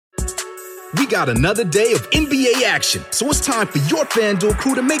We got another day of NBA action, so it's time for your FanDuel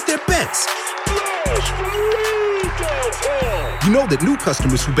crew to make their bets. You know that new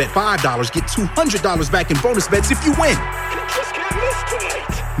customers who bet $5 get $200 back in bonus bets if you win.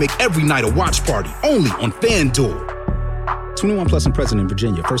 Make every night a watch party, only on FanDuel. 21 plus and present in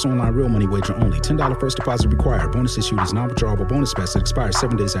Virginia. First online real money wager only. $10 first deposit required. Bonus issued is non-withdrawable bonus bets that expires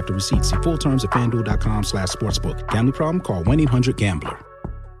 7 days after receipt. See full terms at FanDuel.com/sportsbook. Gambling problem? Call 1-800-GAMBLER.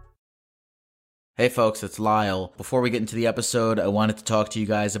 Hey folks, it's Lyle. Before we get into the episode, I wanted to talk to you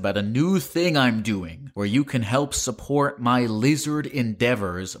guys about a new thing I'm doing where you can help support my lizard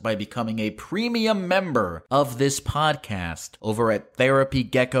endeavors by becoming a premium member of this podcast over at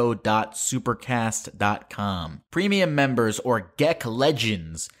therapygecko.supercast.com. Premium members, or Gecko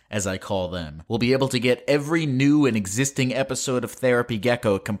Legends, as I call them, will be able to get every new and existing episode of Therapy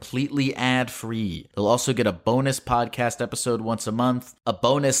Gecko completely ad-free. They'll also get a bonus podcast episode once a month, a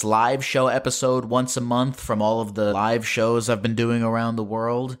bonus live show episode once a month from all of the live shows I've been doing around the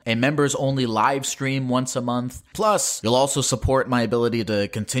world, a members-only live stream once a month. Plus, you'll also support my ability to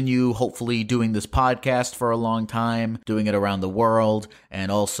continue, hopefully, doing this podcast for a long time, doing it around the world,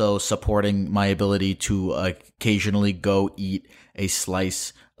 and also supporting my ability to occasionally go eat a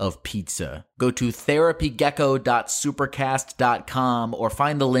slice of pizza. Go to therapygecko.supercast.com or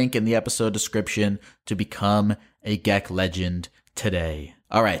find the link in the episode description to become a Gecko Legend today.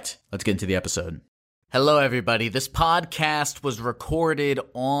 All right, let's get into the episode. Hello, everybody. This podcast was recorded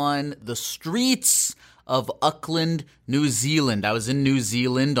on the streets of Auckland, New Zealand. I was in New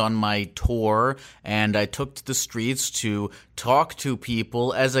Zealand on my tour, and I took to the streets to talk to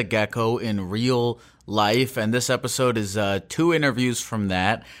people as a gecko in real life, and this episode is 2 interviews from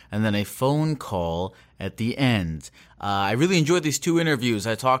that, and then a phone call at the end. I really enjoyed these 2 interviews.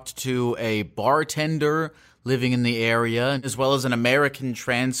 I talked to a bartender living in the area, as well as an American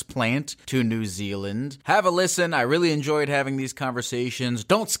transplant to New Zealand. Have a listen. I really enjoyed having these conversations.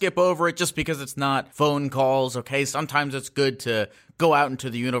 Don't skip over it just because it's not phone calls, okay? Sometimes it's good to go out into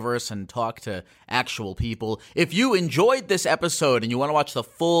the universe and talk to actual people. If you enjoyed this episode and you want to watch the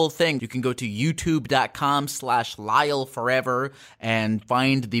full thing, you can go to youtube.com/LyleForever and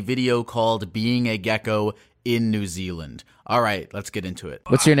find the video called Being a Gecko in New Zealand. All right, let's get into it.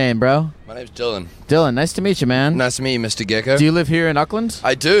 What's your name, bro? My name's Dylan. Dylan, nice to meet you, man. Nice to meet you, Mr. Gecko. Do you live here in Auckland?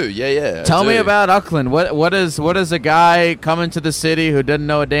 I do, yeah. Tell me about Auckland. What is a guy coming to the city who doesn't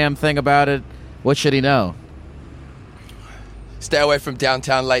know a damn thing about it? What should he know? Stay away from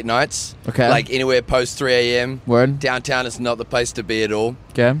downtown late nights. Okay. Like anywhere post 3 a.m. Word. Downtown is not the place to be at all.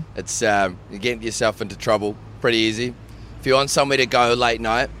 Okay. It's you're getting yourself into trouble pretty easy. If you want somewhere to go late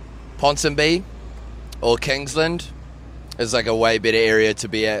night, Ponsonby or Kingsland is like a way better area to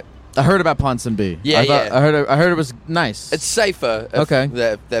be at. I heard about Ponsonby. Yeah. I heard it was nice. It's safer. Okay.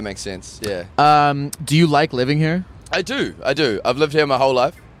 If that makes sense. Yeah. Do you like living here? I do. I've lived here my whole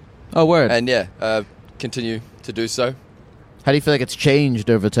life. Oh, word. And continue to do so. How do you feel like it's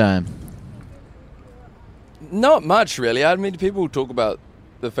changed over time? Not much, really. I mean, people talk about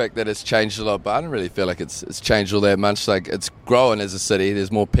the fact that it's changed a lot, but I don't really feel like it's changed all that much. Like, it's growing as a city.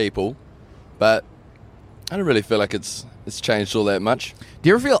 There's more people, but I don't really feel like it's changed all that much. Do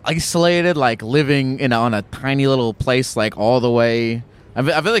you ever feel isolated, like living on a tiny little place, like all the way? I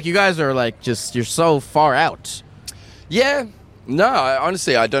feel like you guys are like you're so far out. Yeah. No,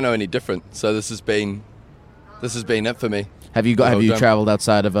 honestly, I don't know any different. So this has been it for me. Have you traveled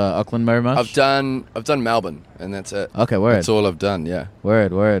outside of Auckland very much? I've done Melbourne, and that's it. Okay, word. That's all I've done. Yeah.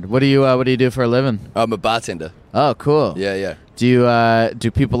 Word. What do you do for a living? I'm a bartender. Oh, cool. Yeah.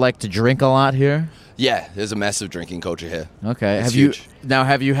 Do people like to drink a lot here? Yeah, there's a massive drinking culture here. Okay. It's huge.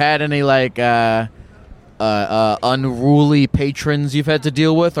 Have you had any like unruly patrons you've had to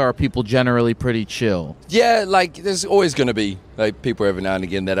deal with, or are people generally pretty chill? Yeah, like there's always going to be like people every now and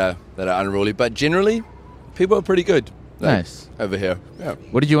again that are unruly, but generally people are pretty good. Nice. Over here. Yeah.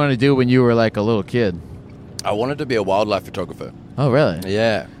 What did you want to do when you were like a little kid? I wanted to be a wildlife photographer. Oh, really?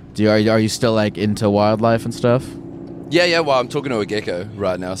 Yeah. Are you still like into wildlife and stuff? Yeah. Well, I'm talking to a gecko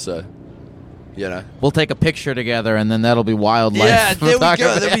right now, so you know. We'll take a picture together, and then that'll be wildlife. Yeah, there we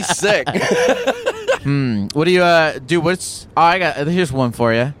go. That'd be sick. What do you do? Here's one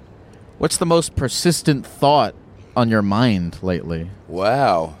for you. What's the most persistent thought on your mind lately?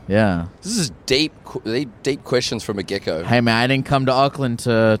 Wow. Yeah. This is deep questions from a gecko. Hey man, I didn't come to Auckland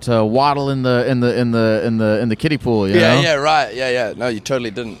to waddle in the kiddie pool, you know? Yeah, right. Yeah. No, you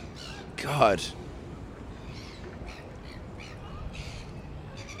totally didn't. God.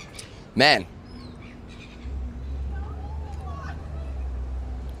 Man.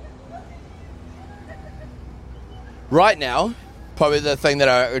 Right now, probably the thing that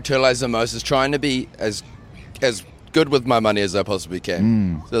I internalize the most is trying to be as good with my money as I possibly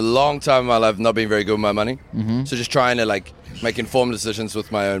can. It's a long time in my life not being very good with my money. So just trying to like make informed decisions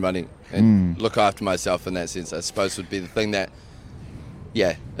with my own money and look after myself in that sense, I suppose, would be the thing that,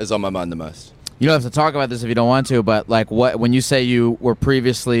 is on my mind the most. You don't have to talk about this if you don't want to, but like when you say you were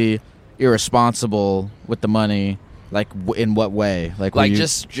previously irresponsible with the money, like in what way? Like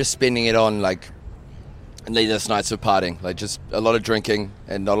just spending it on like needless nights of partying, like just a lot of drinking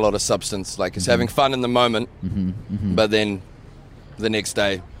and not a lot of substance. Like it's having fun in the moment, but then the next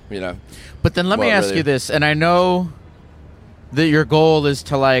day, But then let me ask you this, and I know that your goal is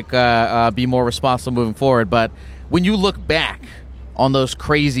to like be more responsible moving forward, but when you look back on those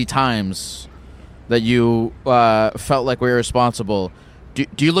crazy times that you felt like were irresponsible,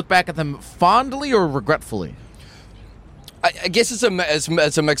 do you look back at them fondly or regretfully? I guess it's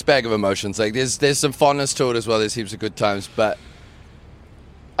a mixed bag of emotions. Like there's some fondness to it as well. There's heaps of good times, but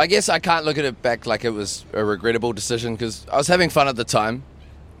I guess I can't look at it back like it was a regrettable decision because I was having fun at the time.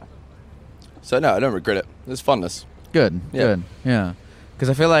 So no, I don't regret it. There's fondness. Good. Yeah. Because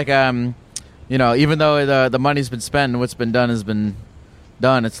I feel like even though the money's been spent and what's been done has been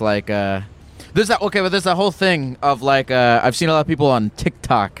done, it's like there's that whole thing of like I've seen a lot of people on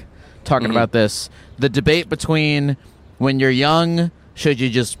TikTok talking about this. The debate between when you're young, should you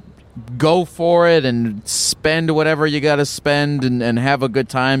just go for it and spend whatever you got to spend and have a good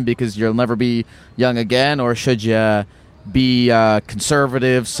time because you'll never be young again, or should you be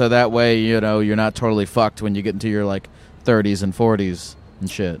conservative so that way you're not totally fucked when you get into your like 30s and 40s and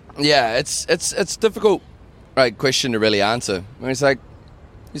shit? Yeah, it's a difficult question to really answer. I mean, it's like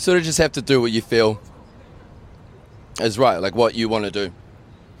you sort of just have to do what you feel is right, like what you want to do.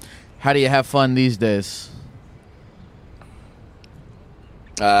 How do you have fun these days?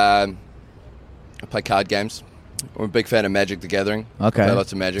 I play card games. I'm a big fan of Magic the Gathering. Okay. I play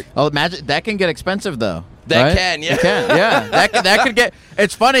lots of Magic. Oh, Magic, that can get expensive though. That right? can, yeah. It can, yeah. that could get.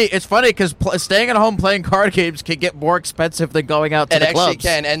 It's funny because staying at home playing card games can get more expensive than going out to the clubs. It actually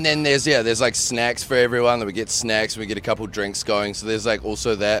can, and then there's like snacks for everyone. We get snacks, we get a couple drinks going. So there's like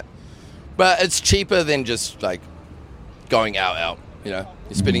also that, but it's cheaper than just like going out. You're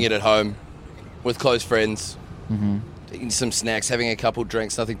spending it at home with close friends, eating some snacks, having a couple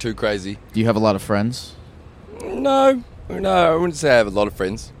drinks. Nothing too crazy. Do you have a lot of friends? No, I wouldn't say I have a lot of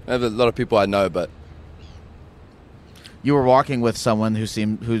friends. I have a lot of people I know, but. You were walking with someone who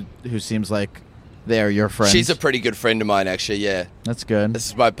seems like they are your friend. She's a pretty good friend of mine, actually. Yeah, that's good. This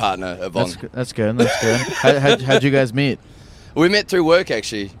is my partner, Yvonne. That's good. How'd you guys meet? We met through work,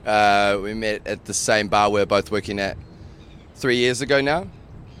 actually. We met at the same bar we're both working at 3 years ago now.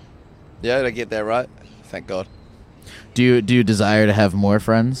 Yeah, did I get that right? Thank God. Do you desire to have more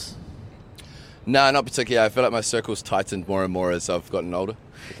friends? No, not particularly. I feel like my circle's tightened more and more as I've gotten older.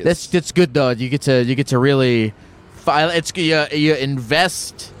 That's good though. You get to really. You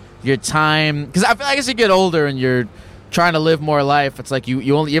invest your time because I feel like as you get older and you're trying to live more life, it's like you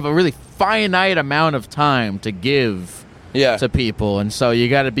have a really finite amount of time to give to people, and so you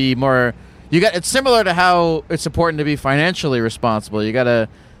got to be more. It's similar to how it's important to be financially responsible. You got to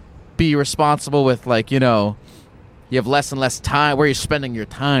be responsible with you have less and less time where you're spending your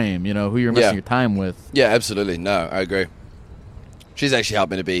time. Who you're missing your time with. Yeah, absolutely. No, I agree. She's actually helped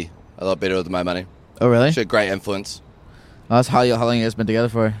me to be a lot better with my money. Oh, really? She had great influence. Oh, that's how long you guys been together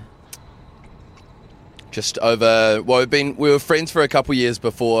for? Just over. Well, we were friends for a couple years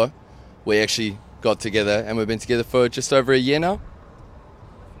before we actually got together, and we've been together for just over a year now.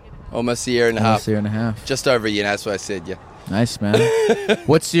 Almost a year and a half. Almost a year and a half. Just over a year. That's what I said. Yeah. Nice, man.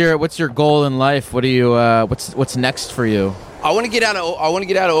 What's your goal in life? What do you? What's next for you? I want to get out of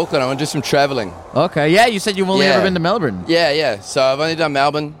Auckland. I want to do some traveling. Okay. Yeah, you said you've only ever been to Melbourne. Yeah. So I've only done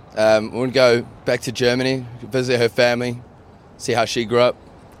Melbourne. I want to go back to Germany, visit her family, see how she grew up.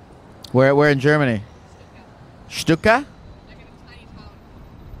 Where in Germany? Stuttgart?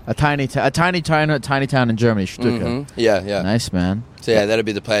 A tiny town in Germany, Stuttgart. Yeah. Nice, man. So that'll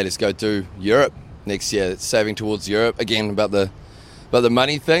be the plan. Is go to Europe next year. Saving towards Europe again about the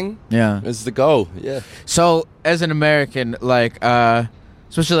money thing. Yeah, is the goal. Yeah. So as an American,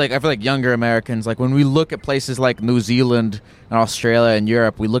 especially I feel like younger Americans, when we look at places like New Zealand and Australia and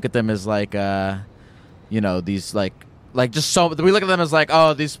Europe, we look at them as these just so we look at them as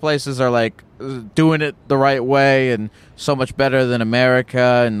oh, these places are doing it the right way and so much better than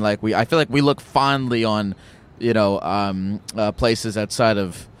America, and I feel like we look fondly on places outside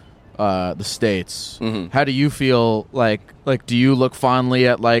of the States. How do you feel do you look fondly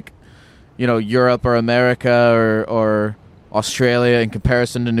at Europe or America or Australia in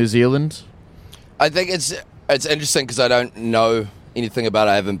comparison to New Zealand? I think It's interesting because I don't know anything about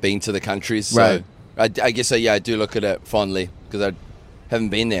it. I haven't been to the country, so Right. I guess I do look at it fondly because I haven't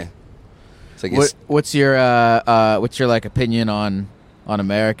been there. So I guess What's your like opinion on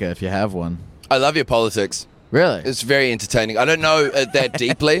America, if you have one? I love your politics. Really? It's very entertaining. I don't know it that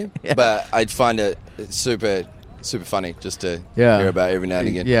deeply, Yeah. but I find it super funny just to Yeah. hear about every now and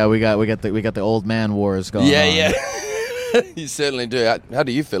again. Yeah, we got the old man wars going on. Yeah. You certainly do. How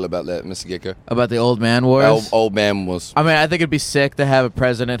do you feel about that, Mr. Gecko? About the old man wars? Old man was. I mean, I think it'd be sick to have a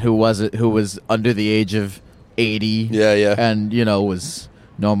president who was under the age of 80. Yeah. And was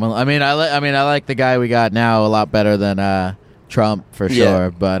normal. I mean, I like the guy we got now a lot better than Trump for sure. Yeah.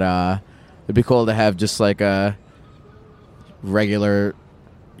 But it'd be cool to have just like a regular,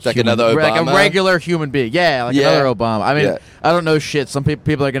 Like another like Obama? a regular human being. Yeah, like Yeah. another Obama. I mean, Yeah. I don't know shit. Some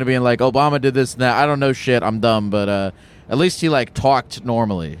people are going to be like, Obama did this and that. I don't know shit. I'm dumb, but at least he like talked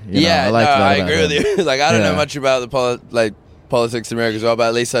normally. Yeah, I like that I about agree with him. you. Like, I don't know Yeah. much about the politics in America as well, but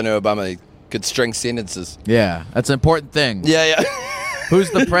at least I know Obama could string sentences. Yeah, that's an important thing. Yeah. Who's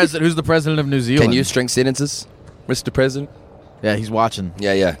the president? Who's the president of New Zealand? Can you string sentences, Mr. President? Yeah, he's watching.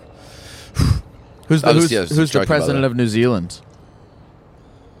 Yeah. Who's I was the joking about president that. of New Zealand?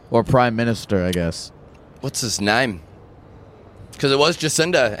 Or prime minister, I guess. What's his name? Because it was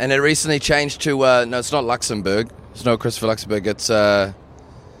Jacinda, and it recently changed to no, it's not Luxembourg. It's not Christopher Luxembourg. It's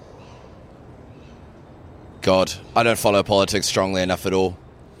God, I don't follow politics strongly enough at all.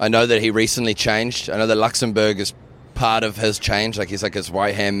 I know that he recently changed. I know that Luxembourg is part of his change. Like, he's like his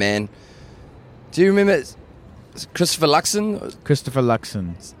right hand man. Do you remember is it Christopher Luxon? Christopher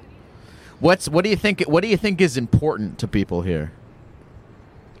Luxon. What do you think? What do you think is important to people here?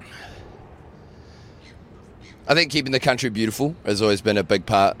 I think keeping the country beautiful has always been a big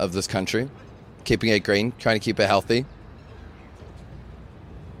part of this country. Keeping it green, trying to keep it healthy.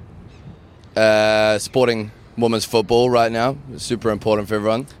 Supporting women's football right now is super important for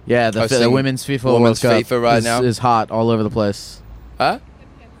everyone. Yeah, the Hosting women's FIFA women's World Cup FIFA right is, now. is hot all over the place. Huh?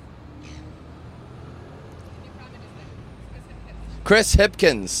 Chris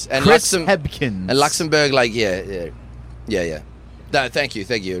Hipkins and Chris Hebkins. and Luxembourg, like yeah. No, thank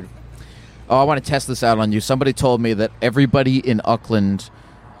you. Oh, I want to test this out on you. Somebody told me that everybody in Auckland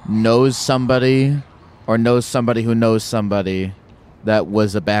knows somebody or knows somebody who knows somebody that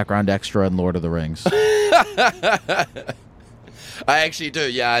was a background extra in Lord of the Rings. I actually do.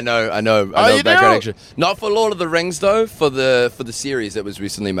 Yeah, I know. you background do? extra. Not for Lord of the Rings though. For the series that was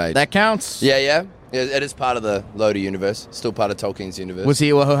recently made. That counts. Yeah. It is part of the Loda universe. Still part of Tolkien's universe. Was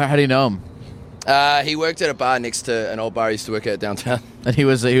he? Well, how do you know him? He worked at a bar next to an old bar I used to work at downtown. And he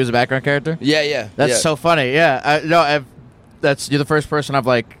was a background character. Yeah. That's yeah. so funny. Yeah, you're the first person I've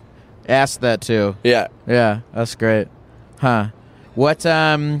like asked that to. Yeah. Yeah, that's great. Huh? What?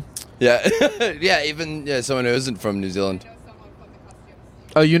 Yeah. Yeah. Even someone who isn't from New Zealand.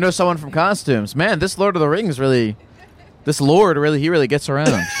 Oh, you know someone from costumes. Man, this Lord of the Rings really he really gets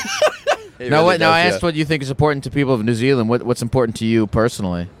around. Now I asked what you think is important to people of New Zealand. What's important to you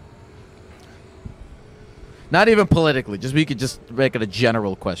personally? Not even politically. Just we could just make it a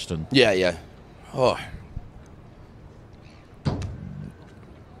general question. Yeah. Oh.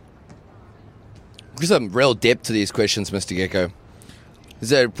 There's some real depth to these questions, Mr. Gecko.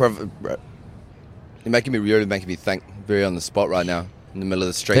 You're making me think very on the spot right now, in the middle of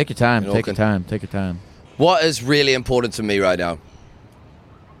the street. Take your time. in Take your Auckland. time. Take your time. What is really important to me right now?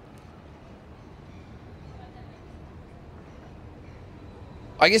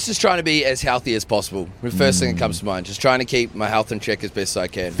 I guess just trying to be as healthy as possible. The first thing that comes to mind. Just trying to keep my health in check as best I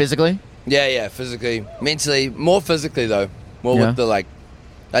can. Physically? Yeah, physically. Mentally, more physically though. More Yeah. with the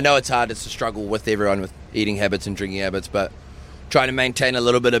I know it's hard, it's a struggle with everyone with eating habits and drinking habits, but trying to maintain a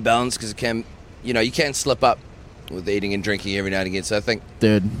little bit of balance because you can slip up with eating and drinking every now and again. So I think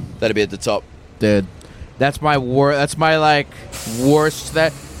Dude. that'd be at the top. Dude. That's my worst.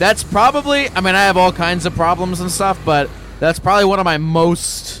 That's probably, I mean, I have all kinds of problems and stuff, but that's probably one of my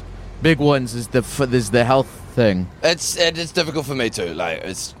most big ones is the health thing. It's difficult for me too. Like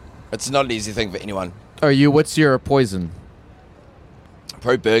it's not an easy thing for anyone. What's your poison?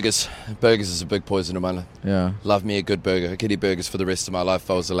 Probably burgers. Burgers is a big poison of mine. Yeah. Love me a good burger. I could eat burgers for the rest of my life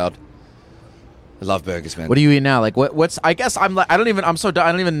if I was allowed. I love burgers, man. What do you eat now? Like what's I guess I'm like I don't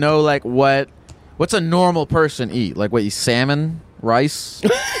even know like what's a normal person eat? Like what, you salmon, rice?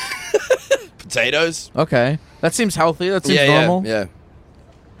 Potatoes? Okay. That seems healthy. That seems normal.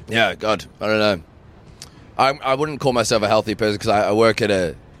 Yeah, God, I don't know. I wouldn't call myself a healthy person because I work at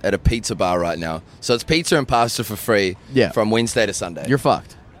a pizza bar right now. So it's pizza and pasta for free from Wednesday to Sunday. You're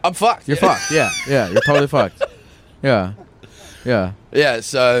fucked. I'm fucked. You're fucked. Yeah. You're totally fucked. Yeah. Yeah,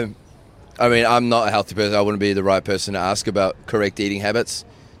 so I mean, I'm not a healthy person. I wouldn't be the right person to ask about correct eating habits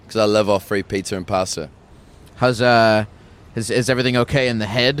because I live off free pizza and pasta. How's is everything okay in the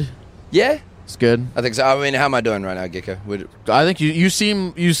head? Yeah, It's good. I think so. I mean, how am I doing right now, Gecko? I think you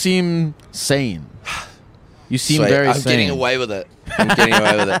seem sane. You seem Sweet. very I'm sane. getting away with it. I'm getting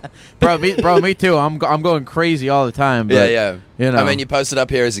away with it. Me too. I'm going crazy all the time. But, Yeah. You know. I mean, you posted up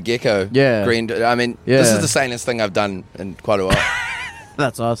here as a gecko. Yeah. Green. I mean, this is the sanest thing I've done in quite a while.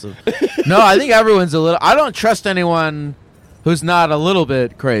 That's awesome. No, I think everyone's a little. I don't trust anyone who's not a little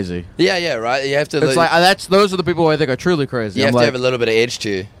bit crazy. Yeah, right. You have to. It's like those are the people who I think are truly crazy. You have to have a little bit of edge to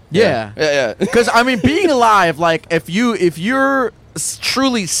you. Yeah. Because I mean, being alive, like if you're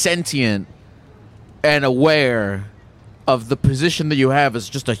truly sentient and aware of the position that you have as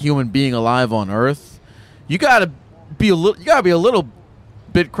just a human being alive on Earth, you gotta be a little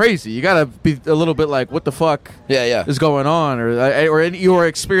bit crazy. You gotta be a little bit like, what the fuck is going on, or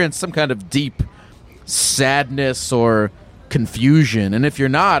experience some kind of deep sadness or confusion. And if you're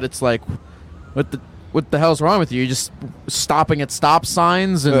not, it's like, what the hell's wrong with you? You're just stopping at stop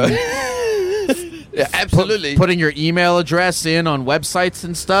signs and yeah, absolutely putting your email address in on websites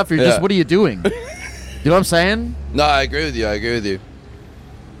and stuff. You're just, what are you doing? You know what I'm saying? No, I agree with you.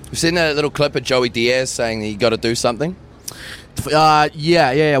 You've seen that little clip of Joey Diaz saying that you got to do something?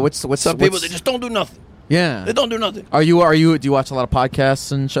 Yeah. What's some people, they just don't do nothing. Yeah, they don't do nothing. Do you watch a lot of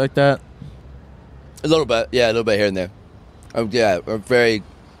podcasts and shit like that? A little bit, yeah, a little bit here and there. I'm a very,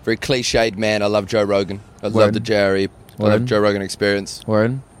 very cliched man. I love Joe Rogan. I love the JRE. I love Joe Rogan Experience.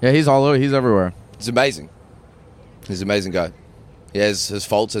 Word. Yeah, he's all over. He's everywhere. He's amazing. He's an amazing guy. He has his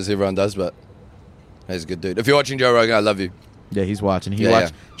faults, as everyone does, but he's a good dude. If you're watching Joe Rogan, I love you. Yeah, he's watching.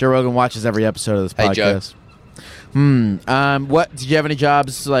 Joe Rogan watches every episode of this podcast. Joe. What did you have any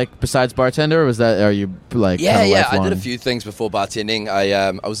jobs like besides bartender? Or are you like I did a few things before bartending.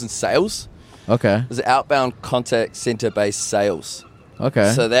 I was in sales. Okay. It was outbound contact center based sales.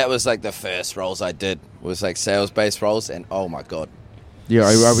 Okay. So that was like the first roles I did was like sales based roles, and oh my god. Yeah,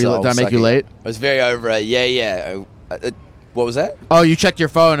 did I make you late? I was very over it. Yeah. What was that? Oh, you checked your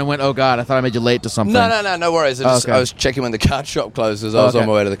phone and went, oh god, I thought I made you late to something. No worries. I was checking when the card shop closed because I was on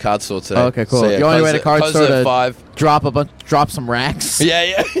my way to the card store today. Okay, cool. So, You're on your way to the card store to 5. drop some racks?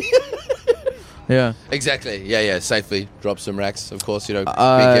 Yeah. Yeah. Exactly. Yeah. Safely drop some racks. Of course, be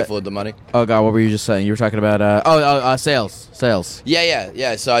careful with the money. Oh god, what were you just saying? You were talking about sales.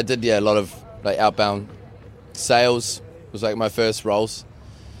 Yeah. So I did a lot of like outbound sales. It was like my first roles.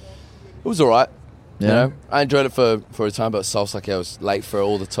 It was all right. Yeah. You know? I enjoyed it for a time, but it was like I was late for it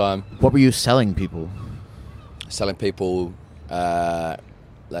all the time. What were you selling people? Selling people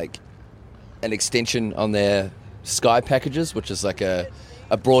like an extension on their Sky packages, which is like a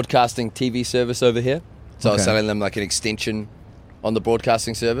broadcasting TV service over here. So I was selling them like an extension on the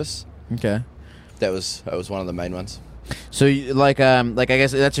broadcasting service. Okay. That was one of the main ones. So I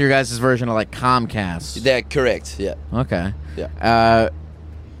guess that's your guys' version of like Comcast. Yeah, correct. Yeah. Okay. Yeah.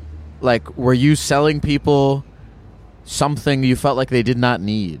 Like, were you selling people something you felt like they did not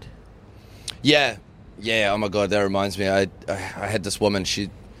need? Yeah. Oh my god, that reminds me. I had this woman.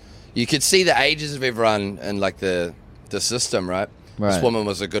 You could see the ages of everyone in like the system, right? Right. This woman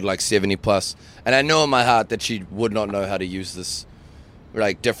was a good like 70 plus, and I know in my heart that she would not know how to use this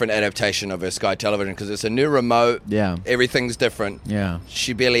like different adaptation of her Sky television because it's a new remote. Yeah. Everything's different. Yeah.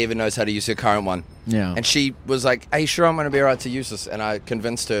 She barely even knows how to use her current one. Yeah. And she was like, "Hey, sure, I'm going to be alright to use this," and I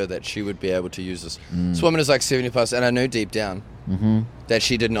convinced her that she would be able to use this. This woman is like 70 plus, and I knew deep down that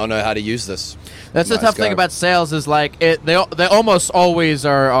she did not know how to use this. That's the tough thing about sales is like they almost always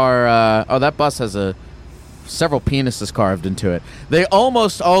are that bus has several penises carved into it. They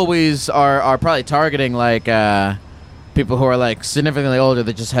almost always are probably targeting like people who are like significantly older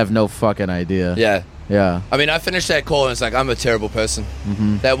that just have no fucking idea. Yeah. I mean, I finished that call and it's like, I'm a terrible person.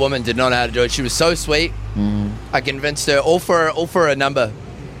 That woman did not know how to do it. She was so sweet. I convinced her all for a number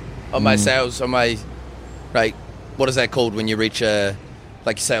on my sales, on my like, what is that called when you reach a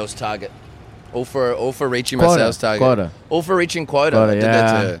like sales target? All for reaching my sales target. Quota. All for reaching quota. I did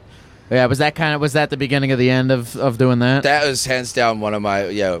that to her. Yeah, was that the beginning of the end of doing that? That was hands down one of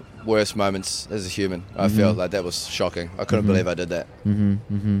my worst moments as a human. I felt like that was shocking. I couldn't believe I did that.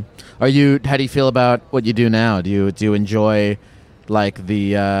 How do you feel about what you do now? Do you enjoy like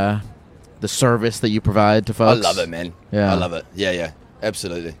the service that you provide to folks? I love it, man. Yeah, I love it. Yeah,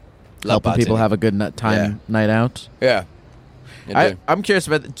 absolutely. Love helping people have a good night out. Yeah. I'm curious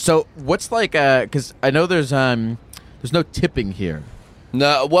about. So what's like? Because I know there's no tipping here.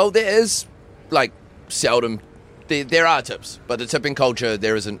 No, well, there is, like, seldom. There are tips, but the tipping culture,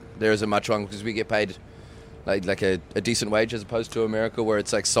 there isn't much one because we get paid, like a decent wage as opposed to America where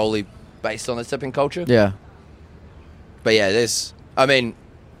it's, like, solely based on the tipping culture. Yeah. But yeah, you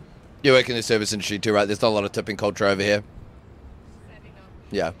work in the service industry too, right? There's not a lot of tipping culture over here.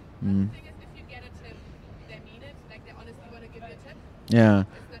 Yeah. Mm. The thing is, if you get a tip, they mean it. Like, they honestly want to give you a tip. Yeah. It's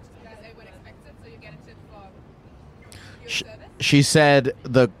not just because everyone expects it, so you get a tip for your service. She said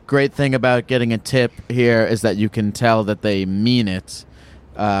the great thing about getting a tip here is that you can tell that they mean it,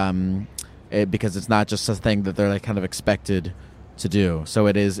 because it's not just a thing that they're like kind of expected to do. So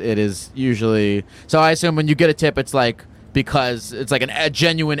it is usually. So I assume when you get a tip, it's like because it's like a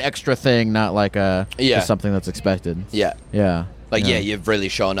genuine extra thing, not like just something that's expected. Yeah. Yeah. Like, you've really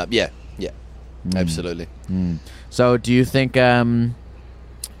shown up. Yeah. Yeah. Absolutely. So do you think, do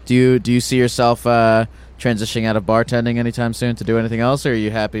you see yourself transitioning out of bartending anytime soon to do anything else, or are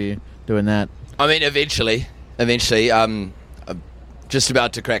you happy doing that? I mean, eventually, I'm just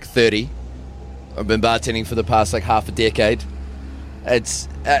about to crack 30. I've been bartending for the past like half a decade.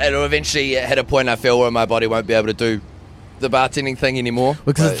 It'll eventually hit a point I feel where my body won't be able to do the bartending thing anymore.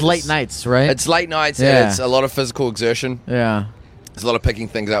 Because it's late nights, right? It's late nights, and it's a lot of physical exertion. Yeah. There's a lot of picking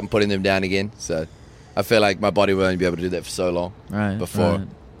things up and putting them down again. So I feel like my body will only be able to do that for so long. Right. Before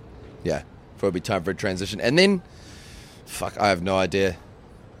it'll be time for a transition. And then, I have no idea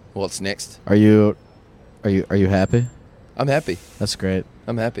what's next. Are you happy? I'm happy. That's great.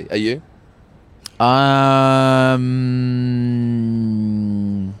 I'm happy. Are you? You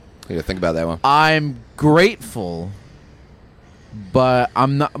gotta think about that one. I'm grateful, but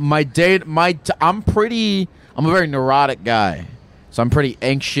I'm not. I'm a very neurotic guy, so I'm pretty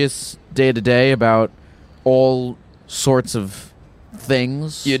anxious day to day about all sorts of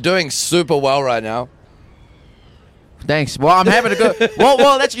things. You're doing super well right now. Thanks. Well, I'm having a good.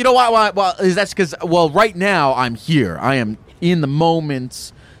 Well, that's why. Well, that's because right now I'm here. I am in the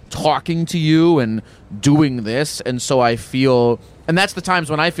moment, talking to you and doing this, and so I feel. And that's the times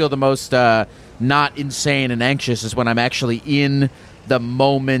when I feel the most not insane and anxious is when I'm actually in the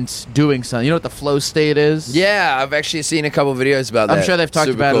moment doing something. You know what the flow state is? Yeah, I've actually seen a couple videos about that. I'm sure they've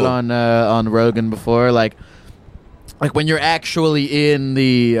talked about it on Rogan before. Like when you're actually in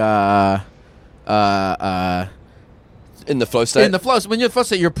the in the flow state. In the flow, when you're in the flow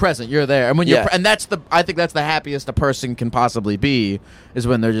state, you're present. You're there, and when you're, and I think that's the happiest a person can possibly be is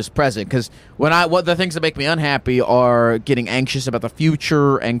when they're just present. Because what the things that make me unhappy are getting anxious about the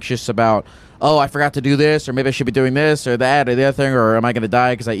future, anxious about I forgot to do this, or maybe I should be doing this or that or the other thing, or am I going to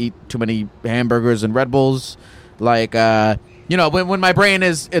die because I eat too many hamburgers and Red Bulls? Like when my brain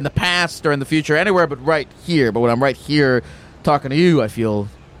is in the past or in the future, anywhere but right here. But when I'm right here talking to you, I feel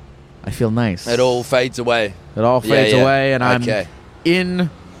nice. It all fades away. It all fades away, and I'm in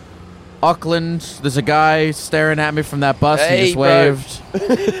Auckland. There's a guy staring at me from that bus. He just waved.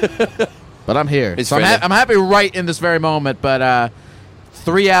 But I'm here. So I'm happy right in this very moment, but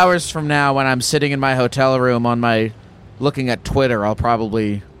 3 hours from now when I'm sitting in my hotel room looking at Twitter, I'll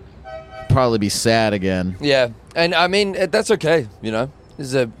probably be sad again. Yeah, and I mean, that's okay,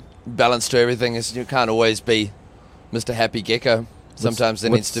 There's a balance to everything. You can't always be Mr. Happy Gecko. Sometimes there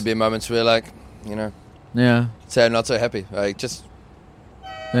needs to be moments where, say I'm not so happy. It's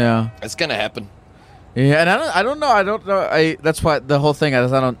gonna happen. Yeah, and I don't know. That's why the whole thing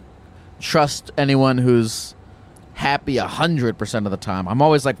is I don't trust anyone who's happy 100% of the time. I'm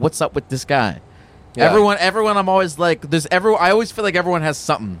always like, what's up with this guy? Yeah. Everyone. I'm always like, I always feel like everyone has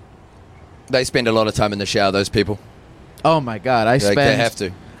something. They spend a lot of time in the shower. Those people. Oh my God, they have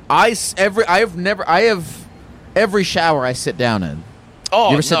to. Every shower I sit down in. Oh,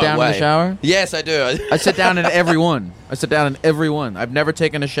 you ever sit down in the shower? Yes, I do. I sit down in every one. I've never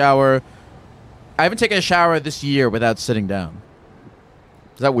taken a shower. I haven't taken a shower this year without sitting down.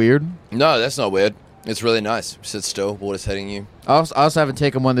 Is that weird? No, that's not weird. It's really nice. Sit still, water's hitting you. I also haven't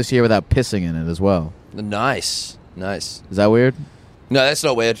taken one this year without pissing in it as well. Nice. Is that weird? No, that's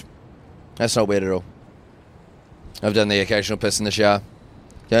not weird. That's not weird at all. I've done the occasional piss in the shower.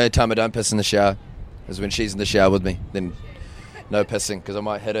 The only time I don't piss in the shower is when she's in the shower with me. Then no pissing, because I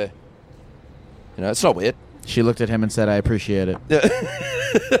might hit her. It's not weird. She looked at him and said, I appreciate it.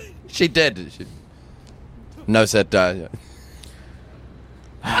 She did. No said, yeah.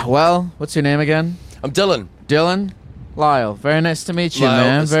 Well, what's your name again? I'm Dylan. Dylan? Lyle. Very nice to meet you, Lyle,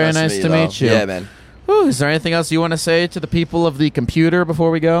 man. Very nice to meet you. Yeah, man. Whew, is there anything else you want to say to the people of the computer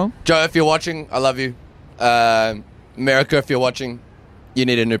before we go? Joe, if you're watching, I love you. America, if you're watching, you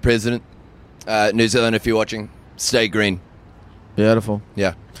need a new president. New Zealand, if you're watching, stay green. Beautiful.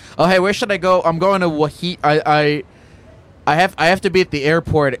 Yeah. Oh, hey, where should I go? I'm going to Wahiti. I have to be at the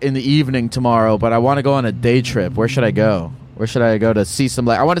airport in the evening tomorrow, but I want to go on a day trip. Where should I go? Where should I go to see some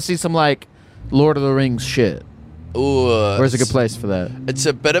I want to see some Lord of the Rings shit. Ooh, Where's a good place for that? It's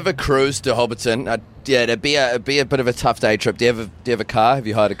a bit of a cruise to Hobbiton. Yeah, it'd be a bit of a tough day trip. Do you have a car? Have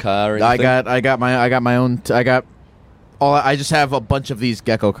you hired a car or anything? I got my own. I just have a bunch of these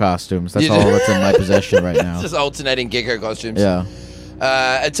Gecko costumes. That's all that's in my possession right now. Just alternating Gecko costumes. Yeah.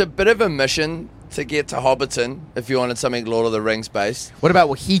 It's a bit of a mission to get to Hobbiton if you wanted something Lord of the Rings based. What about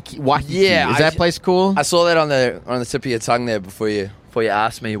Waiheke? Yeah, is that place cool? I saw that on the tip of your tongue there before you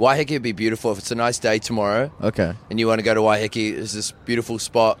asked me. Waiheke would be beautiful if it's a nice day tomorrow. Okay. And you want to go to Waiheke. There's this beautiful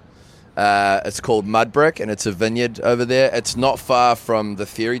spot. It's called Mudbrick, and it's a vineyard over there. It's not far from the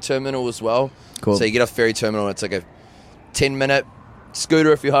ferry terminal as well. Cool. So you get off ferry terminal. It's like a 10-minute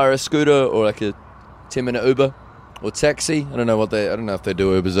scooter if you hire a scooter, or like a 10-minute Uber or taxi. I don't know if they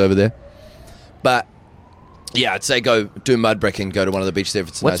do Ubers over there. But yeah, I'd say go do Mudbrick and go to one of the beaches there if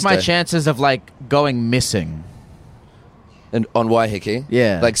it's a What's nice my day. chances of going missing? And on Waiheke?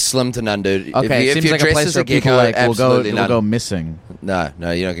 Yeah. Like slim to none, dude. Okay, if seems you're like a dressed place as where people Gecko, will absolutely none. go missing. No,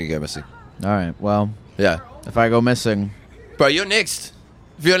 you're not going to go missing. All right, well, Yeah. if I go missing, Bro, you're next.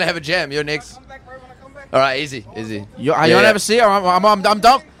 If you want to have a jam, you're next. Come back, bro, when I come back. All right, easy. you want to have a seat? I'm done. I'm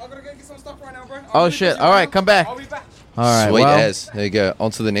gonna go get some stuff right now, bro. Oh shit! All right, come back. I'll be back. All right, Sweet well, as. There you go. On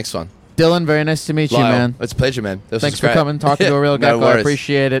to the next one. Dylan, very nice to meet you, Lyle, man. it's a pleasure, man. This Thanks was for great. coming, talking to a real No Gecko. I worries.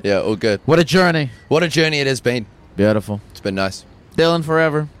 appreciate it. Yeah, all good. What a journey. What a journey it has been. Beautiful. It's been nice. Dylan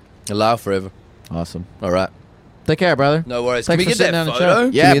forever. Allow forever. Awesome. All right. Take care, brother. No worries. Thanks Can we for get sitting that on the photo? show.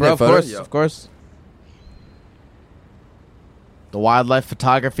 Can Yeah, we get bro. that Of photo? course. Yeah. Of course. The wildlife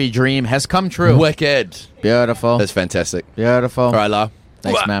photography dream has come true. Wicked. Beautiful. That's fantastic. Beautiful. All right, Lyle.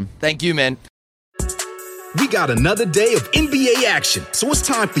 Thanks, Mwah. man. Thank you, man. We got another day of NBA action, so it's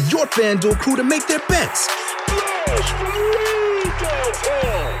time for your FanDuel crew to make their bets.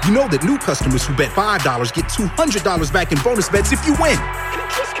 You know that new customers who bet $5 get $200 back in bonus bets if you win.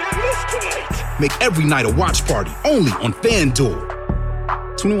 Make every night a watch party only on FanDuel.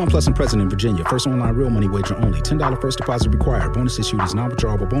 21 plus and present in Virginia. First online real money wager only. $10 first deposit required. Bonus issued is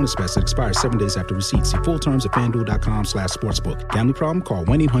non-withdrawable bonus bets that expires 7 days after receipt. See full terms at FanDuel.com/sportsbook. Gambling problem? Call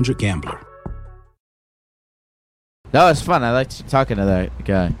 1-800-GAMBLER. No, it's fun. I liked talking to that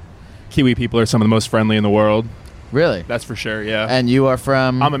guy. Kiwi people are some of the most friendly in the world. Really? That's for sure, yeah. And you are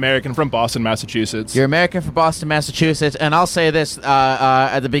from? I'm American, from Boston, Massachusetts. You're American from Boston, Massachusetts. And I'll say this,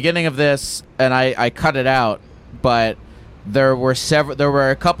 at the beginning of this, and I cut it out, but there were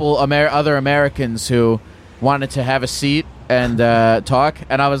a couple other Americans who wanted to have a seat and talk,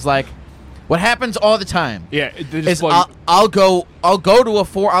 and I was like, what happens all the time? Yeah, they just Is like, I'll travel all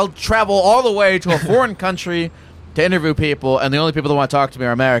the way to a foreign country to interview people, and the only people that want to talk to me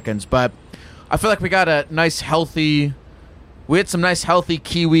are Americans. But I feel like we had some nice healthy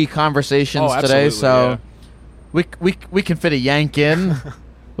Kiwi conversations Oh, today, absolutely, so we can fit a yank in.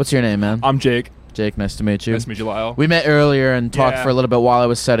 What's your name, man? I'm Jake. Jake, nice to meet you. Nice to meet you, Lyle. We met earlier and talked Yeah. for a little bit while I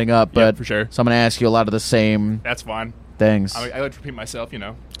was setting up, Yeah, but for sure. so I'm going to ask you a lot of the same That's fine. things. I like to repeat myself,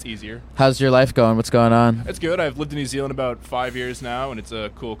 it's easier. How's your life going? What's going on? It's good. I've lived in New Zealand about 5 years now, and it's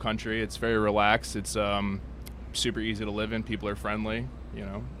a cool country. It's very relaxed. It's super easy to live in. People are friendly.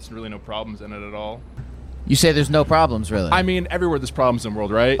 There's really no problems in it at all. You say there's no problems, really? I mean, everywhere there's problems in the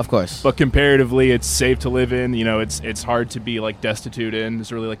world, right? Of course. But comparatively, it's safe to live in. It's hard to be destitute in.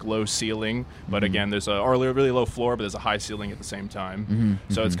 There's really low ceiling, but again, there's a really low floor, but there's a high ceiling at the same time.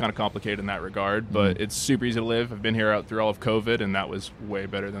 So it's kind of complicated in that regard. But it's super easy to live. I've been here through all of COVID, and that was way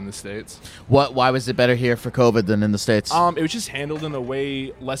better than the States. Why was it better here for COVID than in the States? It was just handled in a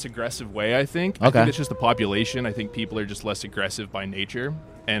way less aggressive way. I think. I Okay. think it's just the population. I think people are just less aggressive by nature.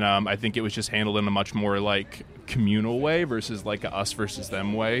 And I think it was just handled in a much more communal way versus a us versus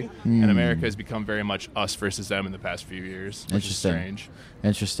them way. And America has become very much us versus them in the past few years, which is strange.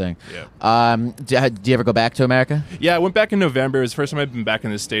 Interesting. Yeah. Do you ever go back to America? Yeah, I went back in November. It was the first time I've been back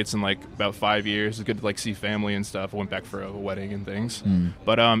in the States in about 5 years. It was good to see family and stuff. I went back for a wedding and things.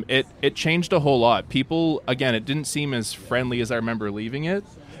 But it changed a whole lot. People, again, it didn't seem as friendly as I remember leaving it.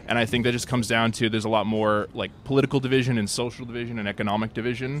 And I think that just comes down to there's a lot more political division and social division and economic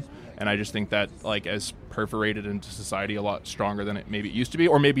division. And I just think that has perforated into society a lot stronger than it used to be.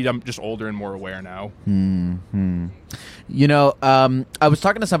 Or maybe I'm just older and more aware now. I was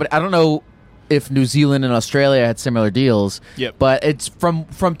talking to somebody. I don't know if New Zealand and Australia had similar deals. Yep. But it's from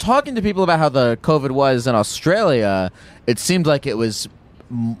talking to people about how the COVID was in Australia, it seemed like it was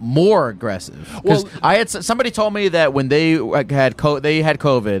more aggressive. Because somebody told me that when they had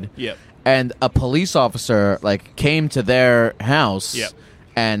COVID, Yep. and a police officer came to their house, Yep.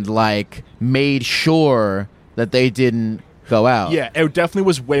 and made sure that they didn't go out. Yeah, it definitely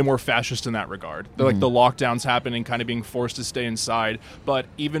was way more fascist in that regard. The lockdowns happening, kind of being forced to stay inside. But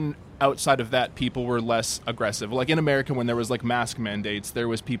even outside of that, people were less aggressive. Like in America, when there was like mask mandates, there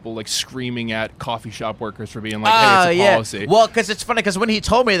was people like screaming at coffee shop workers for being like, "Hey, it's a policy." Well, because it's funny because when he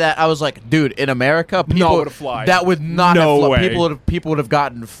told me that, I was like, "Dude, in America, people No, would've flied. that would not No have way. People would have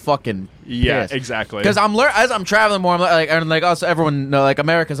gotten fucking Yeah, pissed. exactly. Because as I'm traveling more, I'm like also everyone know, like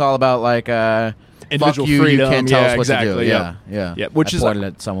America's all about like Individual fuck you, freedom. you can't tell Yeah, us what to exactly, do. yeah. Yeah. Which I is pointed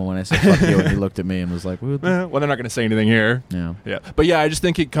at someone when I said fuck you, and he looked at me and was like, "What the-" well, they're not going to say anything here. Yeah. Yeah. But yeah, I just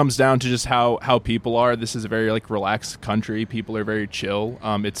think it comes down to just how people are. This is a very like relaxed country. People are very chill.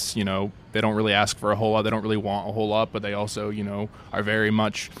 It's, you know, they don't really ask for a whole lot. They don't really want a whole lot, but they also, you know, are very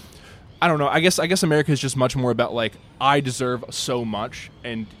much, I don't know. I guess America is just much more about like, I deserve so much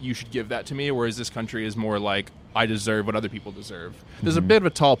and you should give that to me, whereas this country is more like, I deserve what other people deserve. There's a bit of a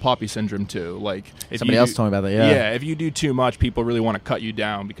tall poppy syndrome too. Like if Somebody else told me about that. Yeah. if you do too much, people really want to cut you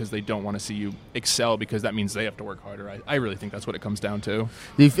down because they don't want to see you excel because that means they have to work harder. I really think that's what it comes down to.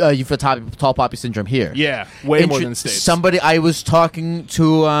 You feel tall poppy syndrome here. Yeah, way more than the States. I was talking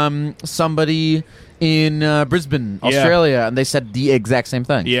to somebody in Brisbane, Australia, and they said the exact same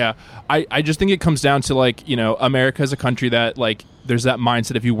thing. Yeah, I just think it comes down to like, you know, America is a country that like there's that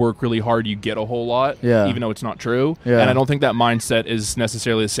mindset if you work really hard you get a whole lot, even though it's not true. Yeah. And I don't think that mindset is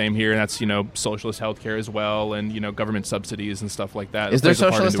necessarily the same here, and that's, you know, socialist healthcare as well, and, you know, government subsidies and stuff like that. Is there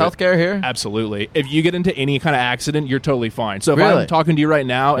socialist healthcare here? Absolutely. If you get into any kind of accident, you're totally fine. So if Really? I'm talking to you right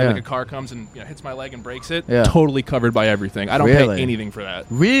now and Yeah. like a car comes and, you know, hits my leg and breaks it, Yeah. totally covered by everything. I don't Really? pay anything for that.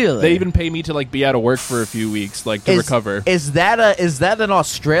 Really? They even pay me to like be out of work for a few weeks, like to recover. Is that an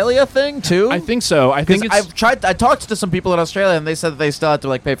Australia thing too? I think so. I think it's, I talked to some people in Australia and they said that they still have to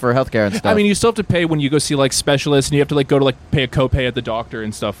like pay for healthcare and stuff. I mean, you still have to pay when you go see like specialists, and you have to like go to like pay a copay at the doctor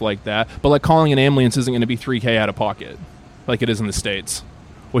and stuff like that. But like calling an ambulance isn't going to be $3,000 out of pocket, like it is in the States,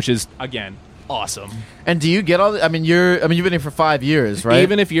 which is again awesome. and do you get all? You've been here for 5 years, right?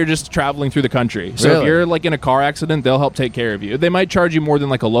 Even if you're just traveling through the country. So Really? if you're like in a car accident, they'll help take care of you. They might charge you more than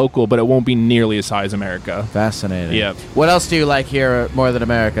like a local, but it won't be nearly as high as America. Fascinating. Yeah. What else do you like here more than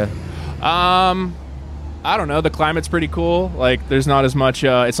America? I don't know. The climate's pretty cool. Like, there's not as much.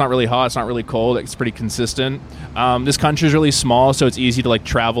 It's not really hot. It's not really cold. It's pretty consistent. This country's really small, so it's easy to like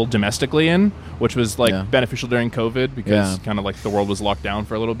travel domestically in, which was like beneficial during COVID because kind of like the world was locked down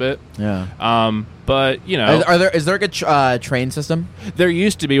for a little bit. Yeah. But you know, is there a good train system? there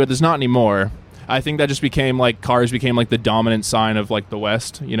used to be, but there's not anymore. I think that just became like cars became like the dominant sign of like the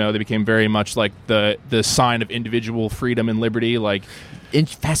West. You know, they became very much like the sign of individual freedom and liberty. Like,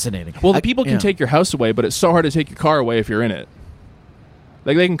 Fascinating. well, the people can take your house away, but it's so hard to take your car away if you're in it.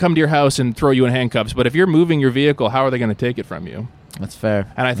 Like, they can come to your house and throw you in handcuffs, but if you're moving your vehicle, how are they going to take it from you? That's fair.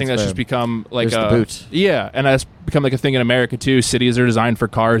 And I think that's just become like There's the boot. Yeah, and that's become like a thing in America too. Cities are designed for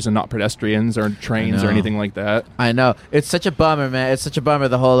cars and not pedestrians or trains or anything like that. I know. It's such a bummer, man. It's such a bummer.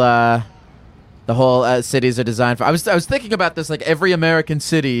 The whole cities are designed for. I was thinking about this. Like, every American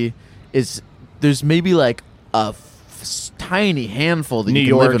city there's maybe like a tiny handful that New you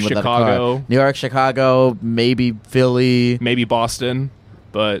can York, live in without a Chicago. car. New York, Chicago, maybe Philly. Maybe Boston,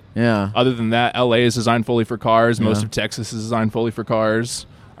 but Yeah. other than that, LA is designed fully for cars. Most Yeah. of Texas is designed fully for cars.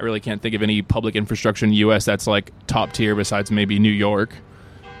 I really can't think of any public infrastructure in the U.S. that's like top tier besides maybe New York.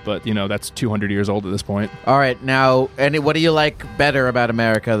 But, you know, that's 200 years old at this point. All right, now, what do you like better about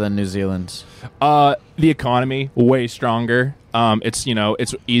America than New Zealand? The economy, way stronger. It's, you know,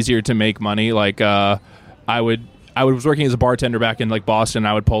 it's easier to make money. Like, I was working as a bartender back in like Boston.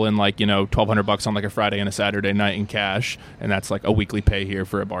 I would pull in like, you know, $1,200 on like a Friday and a Saturday night in cash, and that's like a weekly pay here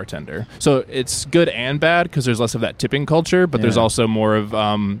for a bartender. So it's good and bad because there's less of that tipping culture, but there's also more of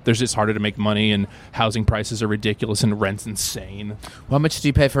there's just harder to make money, and housing prices are ridiculous and rent's insane. How much do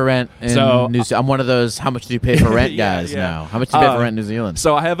you pay for rent in So, New Zealand? I'm one of those how much do you pay for rent Yeah, guys yeah. now. How much do you pay for rent in New Zealand?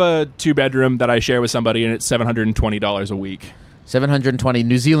 So I have a 2-bedroom that I share with somebody, and it's $720 a week. 720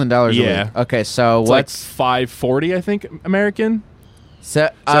 New Zealand dollars a Yeah. week. Okay, so It's what's like $540, I think, American. so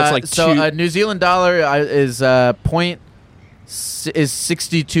it's like a New Zealand dollar is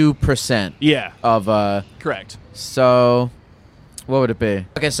 62% Yeah, of correct. so what would it be?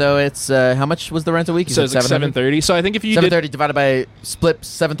 Okay, so it's how much was the rent a week? You So said it's like $730. So I think if you did 730 divided by split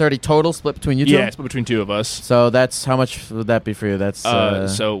 730 total split between you two. Yeah, it's between two of us. So that's how much would that be for you? That's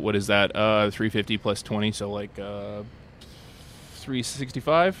So what is that? 350 plus 20, so like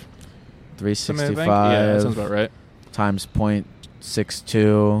 365. 365 Yeah, that sounds about right. times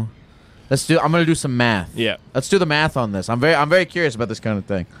 0.62. I'm going to do some math. Yeah, Let's do the math on this. I'm very curious about this kind of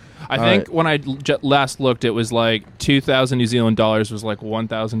thing. I think when I last looked, it was like 2,000 New Zealand dollars was like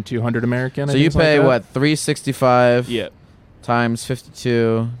 1,200 American. So you pay what? 365 Yeah, times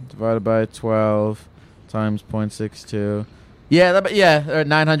 52 divided by 12 times 0.62 Yeah,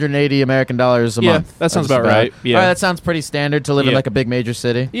 980 American dollars a month. That sounds That's about right. Yeah, All right, that sounds pretty standard to live in like a big major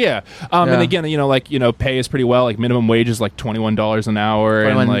city. Yeah. And again, pay is pretty well. Like minimum wage is like $21 an hour.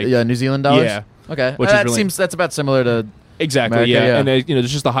 21, and like New Zealand dollars. Yeah. Okay, Which that's about similar to exactly. America, yeah. yeah. And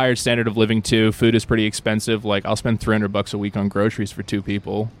there's just a higher standard of living too. Food is pretty expensive. Like I'll spend $300 a week on groceries for 2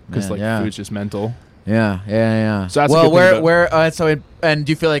 people because food's just mental. Yeah. So that's a good thing and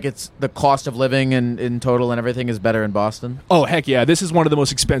do you feel like it's the cost of living in total and everything is better in Boston? Oh heck yeah! This is one of the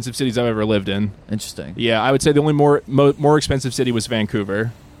most expensive cities I've ever lived in. Interesting. Yeah, I would say the only more expensive city was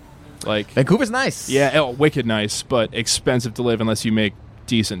Vancouver. Like Vancouver's nice. Yeah, wicked nice, but expensive to live unless you make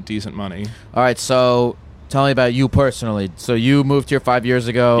decent money. All right, so tell me about you personally. So you moved here 5 years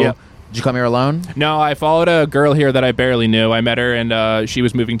ago. Yeah. Did you come here alone? No, I followed a girl here that I barely knew. I met her, and she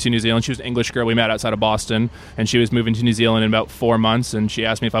was moving to New Zealand. She was an English girl. We met outside of Boston, and she was moving to New Zealand in about 4 months, and she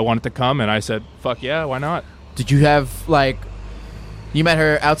asked me if I wanted to come, and I said, fuck yeah, why not? Did you have, you met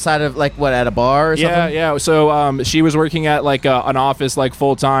her outside of, at a bar or something? Yeah. So she was working at, an office,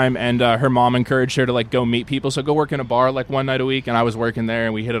 full-time, and her mom encouraged her to, go meet people. So go work in a bar, one night a week, and I was working there,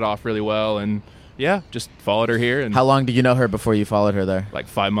 and we hit it off really well, and... yeah, just followed her here. And how long did you know her before you followed her there?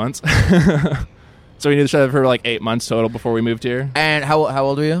 5 months. So we knew each other for 8 months total before we moved here. And how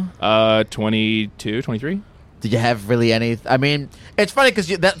old were you? 22, 23. Did you have really any... I mean, it's funny because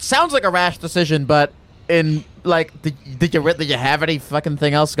that sounds like a rash decision, but in, did you have any fucking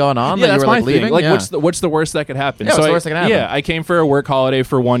thing else going on? Yeah, that that's you were, my thing. leaving? What's the worst that could happen? Yeah, what's the worst that can happen? Yeah, I came for a work holiday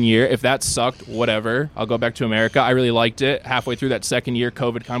for 1 year. If that sucked, whatever. I'll go back to America. I really liked it. Halfway through that second year,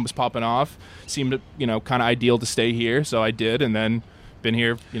 COVID kind of was popping off. Seemed, kind of ideal to stay here, so I did, and then been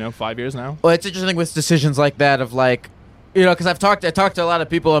here, 5 years now. Well, it's interesting with decisions like that of because I talked to a lot of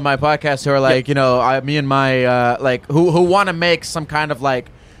people on my podcast who are me and my who want to make some kind of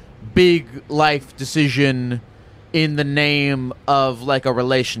big life decision in the name of a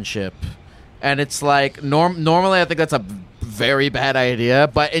relationship, and it's normally I think that's a very bad idea,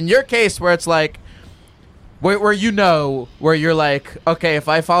 but in your case where it's where you're okay, if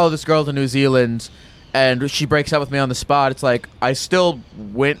I follow this girl to New Zealand and she breaks up with me on the spot, it's I still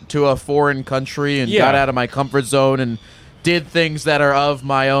went to a foreign country and got out of my comfort zone and did things that are of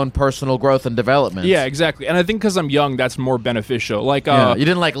my own personal growth and development. Yeah, exactly. And I think because I'm young, that's more beneficial. You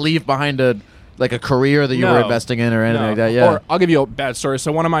didn't leave behind a career that you were investing in or anything like that. Yeah. Or I'll give you a bad story.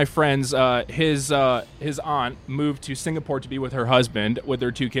 So one of my friends, his aunt moved to Singapore to be with her husband with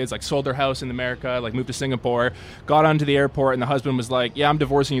their 2 kids. Sold their house in America, moved to Singapore, got onto the airport, and the husband was like, "Yeah, I'm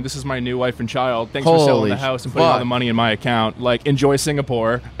divorcing you. This is my new wife and child. Thanks for selling the house and putting all the money in my account. Enjoy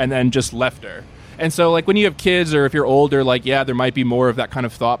Singapore," and then just left her. And so, when you have kids or if you're older, there might be more of that kind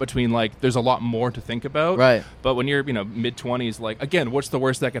of thought between, there's a lot more to think about. Right. But when you're, mid-20s, again, what's the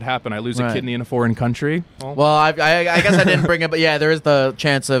worst that could happen? I lose a kidney in a foreign country? Well, I guess I didn't bring it, but yeah, there is the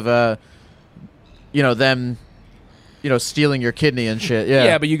chance of, them, stealing your kidney and shit. Yeah.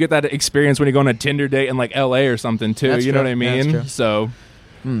 Yeah, but you get that experience when you go on a Tinder date in, L.A. or something, too. That's you know true. what I mean? Yeah, that's true.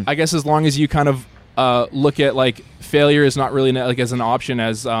 So, I guess as long as you kind of look at, failure is not really, as an option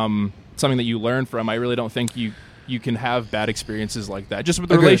as... something that you learn from, I really don't think you can have bad experiences like that just with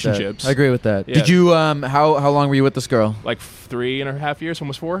the relationships. I agree with that. Yeah. Did you how long were you with this girl? 3.5 years,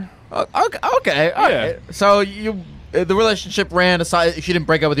 almost 4. Okay. All right. So the relationship ran aside. She didn't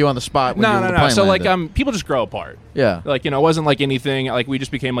break up with you on the spot. When you were No. So people just grow apart. Yeah. It wasn't anything. We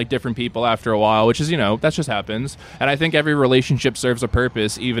just became different people after a while, which is that just happens. And I think every relationship serves a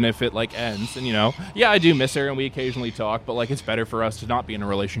purpose, even if it ends. And I do miss her, and we occasionally talk, but it's better for us to not be in a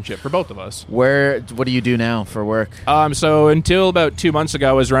relationship for both of us. What do you do now for work? So until about 2 months ago,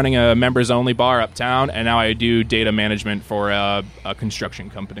 I was running a members only bar uptown, and now I do data management for a construction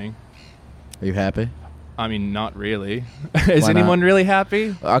company. Are you happy? I mean, not really. Is anyone really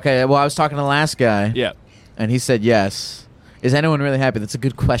happy? Okay, well, I was talking to the last guy. Yeah. And he said yes. Is anyone really happy? That's a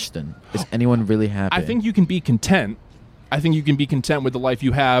good question. Is anyone really happy? I think you can be content. I think you can be content with the life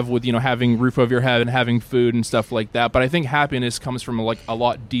you have, with having roof over your head and having food and stuff like that. But I think happiness comes from a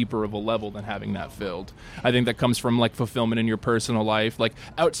lot deeper of a level than having that filled. I think that comes from fulfillment in your personal life,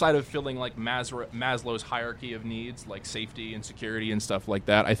 outside of filling Maslow's hierarchy of needs, safety and security and stuff like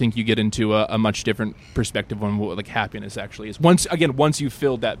that. I think you get into a much different perspective on what happiness actually is. Once you've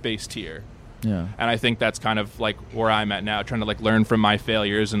filled that base tier. Yeah. And I think that's kind of where I'm at now, trying to learn from my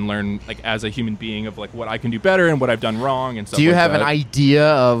failures and learn as a human being of what I can do better and what I've done wrong and stuff. Do you have that. an idea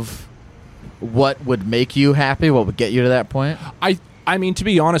of what would make you happy? What would get you to that point? I mean, to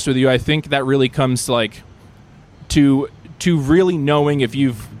be honest with you, I think that really comes to really knowing if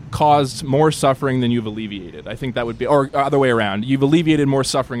you've caused more suffering than you've alleviated. I think that would be, or other way around. You've alleviated more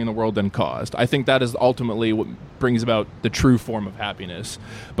suffering in the world than caused. I think that is ultimately what brings about the true form of happiness.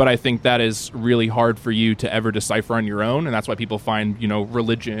 But I think that is really hard for you to ever decipher on your own, and that's why people find,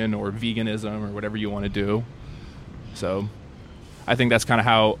 religion or veganism or whatever you want to do. So I think that's kind of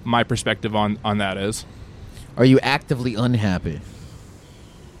how my perspective on that is. Are you actively unhappy?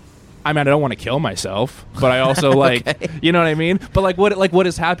 I mean, I don't want to kill myself, but I also Okay. you know what I mean? But what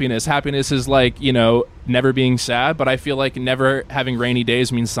is happiness? Happiness is never being sad, but I feel like never having rainy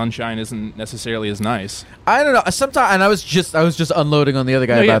days means sunshine isn't necessarily as nice. I don't know. Sometimes, and I was just unloading on the other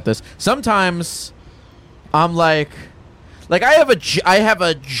guy about this. Sometimes I'm like I have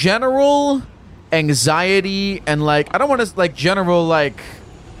a general anxiety and I don't want to general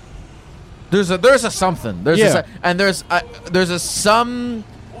there's a something. There's a some.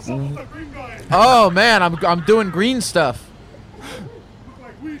 Oh man, I'm doing green stuff.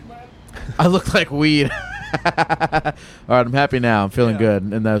 I look like weed. All right, I'm happy now. I'm feeling good,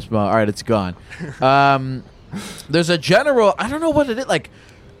 and that's all right. It's gone. There's a general. I don't know what it is.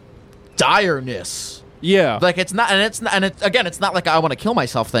 Direness. Yeah. It's not, again, it's not like I want to kill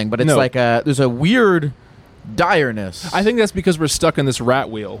myself thing, but it's there's a weird direness. I think that's because we're stuck in this rat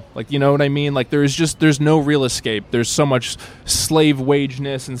wheel. You know what I mean? There's no real escape. There's so much slave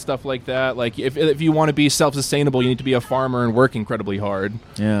wageness and stuff like that. If you want to be self-sustainable, you need to be a farmer and work incredibly hard.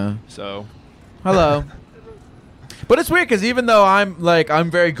 Yeah. So, hello. But it's weird because even though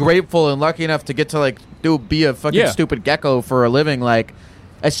I'm very grateful and lucky enough to get to be a fucking stupid gecko for a living,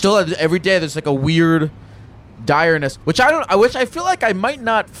 I still every day there's a weird direness, which I feel like I might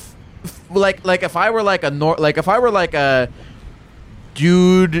not. If I were if I were a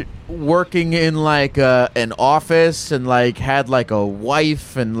dude working in an office and had a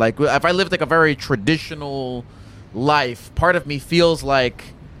wife and if I lived a very traditional life, part of me feels like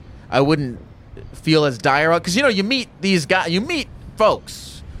I wouldn't feel as dire because you meet these guys, you meet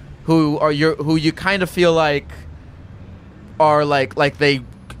folks who you kind of feel are they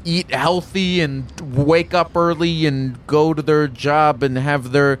eat healthy and wake up early and go to their job and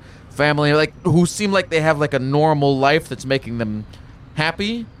have their family, who seem like they have a normal life that's making them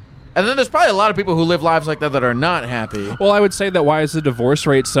happy. And then there's probably a lot of people who live lives like that are not happy. well, I would say that why is the divorce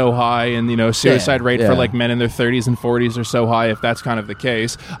rate so high and suicide rate for men in their 30s and 40s are so high if that's kind of the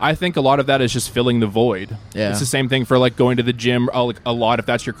case. I think a lot of that is just filling the void. Yeah. It's the same thing for going to the gym a lot if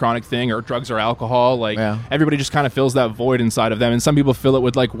that's your chronic thing, or drugs or alcohol. Everybody just kind of fills that void inside of them, and some people fill it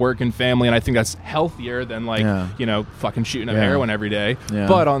with work and family, and I think that's healthier than fucking shooting up heroin every day. Yeah.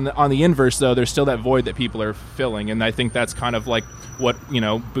 But on the inverse though, there's still that void that people are filling, and I think that's kind of what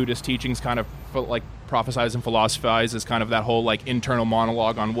Buddhist teachings kind of prophesize and philosophize is kind of that whole internal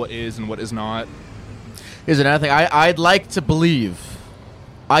monologue on what is and what is not. Here's another thing. I'd like to believe,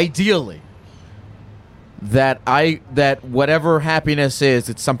 ideally, that whatever happiness is,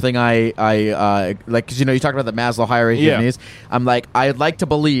 it's something I because you talked about the Maslow hierarchy of needs. I'm I'd like to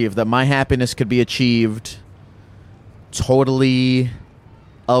believe that my happiness could be achieved totally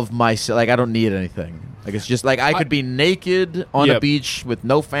of myself. I don't need anything. It's just I could be naked on a beach with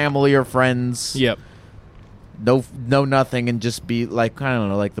no family or friends. Yep. No nothing, and just be I don't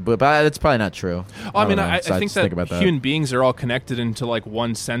know, the book. But that's probably not true. I think that human beings are all connected into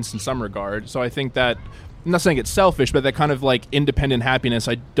one sense in some regard. So I think that, I'm not saying it's selfish, but that kind of independent happiness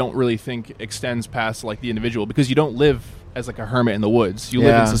I don't really think extends past the individual, because you don't live as a hermit in the woods. You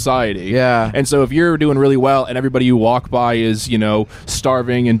live in society. Yeah. And so if you're doing really well and everybody you walk by is,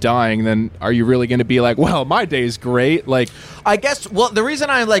 starving and dying, then are you really going to be well, my day's great? I guess, the reason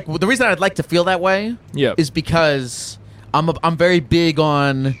I'd like to feel that way is because I'm very big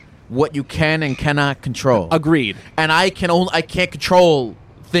on what you can and cannot control. Agreed. And I can't control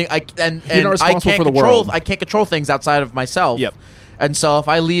things. You're not responsible for the world. I can't control things outside of myself. Yep. And so if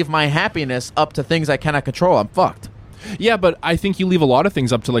I leave my happiness up to things I cannot control, I'm fucked. Yeah, but I think you leave a lot of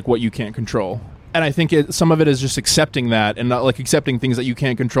things up to what you can't control. And I think some of it is just accepting that, and not accepting things that you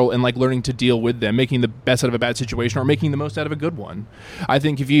can't control, and learning to deal with them, making the best out of a bad situation or making the most out of a good one. I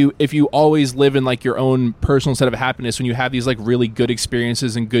think if you always live in your own personal set of happiness, when you have these really good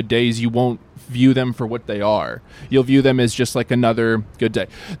experiences and good days, you won't view them for what they are. You'll view them as just another good day.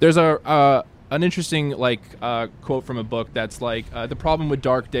 There's a an interesting quote from a book that's like, the problem with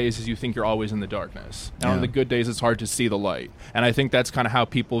dark days is you think you're always in the darkness. And on the good days, it's hard to see the light. And I think that's kind of how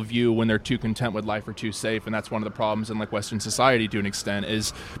people view when they're too content with life or too safe. And that's one of the problems in like Western society to an extent,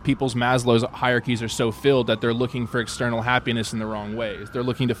 is people's Maslow's hierarchies are so filled that they're looking for external happiness in the wrong ways. They're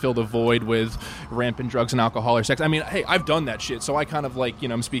looking to fill the void with rampant drugs and alcohol or sex. I mean, hey, I've done that shit, so I kind of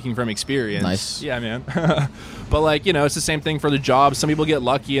I'm speaking from experience. Nice. Yeah, man. But it's the same thing for the job. Some people get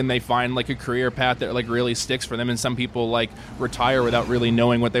lucky and they find like a career path that like really sticks for them, and some people like retire without really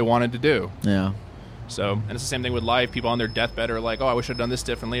knowing what they wanted to do. Yeah. So, and it's the same thing with life. People on their deathbed are like, oh, I wish I'd done this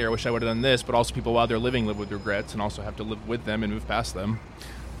differently, or I wish I would have done this. But also people while they're living live with regrets and also have to live with them and move past them.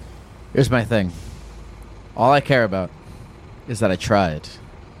 Here's my thing. All I care about is that I tried.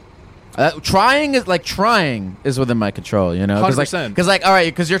 Trying is within my control, 100%. Because all right,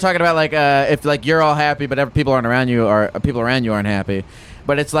 because you're talking about if like you're all happy, but people around you aren't happy.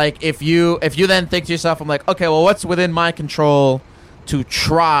 But it's like if you then think to yourself, I'm like, okay, well, what's within my control to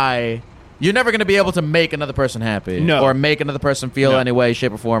try? You're never going to be able to make another person happy, or make another person feel any way,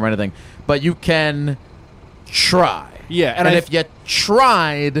 shape, or form, or anything. But you can try. Yeah, and if you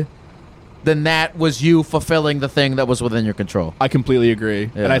tried, then that was you fulfilling the thing that was within your control. I completely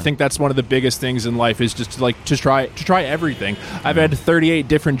agree. Yeah. And I think that's one of the biggest things in life is just to try everything. I've had 38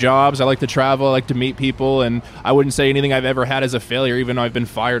 different jobs. I like to travel, I like to meet people, and I wouldn't say anything I've ever had as a failure, even though I've been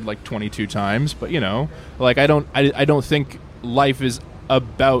fired like 22 times. But I don't think life is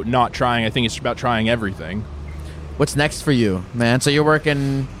about not trying. I think it's about trying everything. What's next for you, man? So you're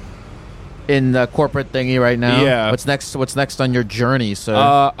working in the corporate thingy right now. Yeah. What's next on your journey,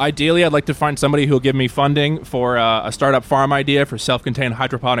 sir? Ideally, I'd like to find somebody who'll give me funding for a startup farm idea for self-contained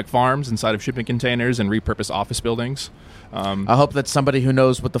hydroponic farms inside of shipping containers and repurpose office buildings. I hope that somebody who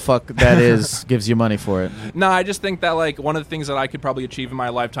knows what the fuck that is gives you money for it. No, I just think that like one of the things that I could probably achieve in my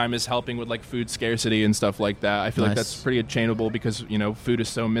lifetime is helping with like food scarcity and stuff like that. I feel like that's pretty attainable because food is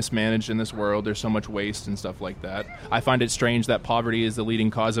so mismanaged in this world. There's so much waste and stuff like that. I find it strange that poverty is the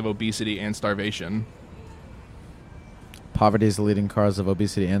leading cause of obesity and starvation. Poverty is the leading cause of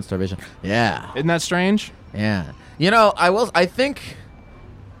obesity and starvation. Yeah. Isn't that strange? Yeah. I think.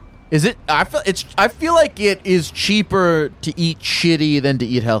 Is it? I feel like it is cheaper to eat shitty than to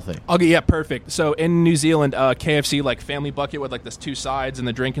eat healthy. Okay, yeah, perfect. So in New Zealand, KFC like family bucket with like this 2 sides and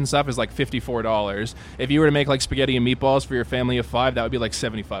the drink and stuff is like $54. If you were to make like spaghetti and meatballs for your family of 5, that would be like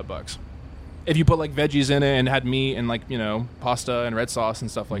 $75. If you put like veggies in it and had meat and like pasta and red sauce and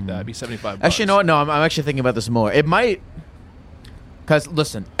stuff like that, it'd be $75. Actually, you know what? No, I'm actually thinking about this more. It might, because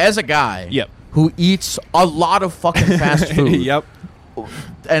listen, as a guy, who eats a lot of fucking fast food,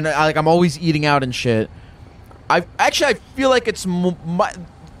 and I'm always eating out and shit. I feel like it's I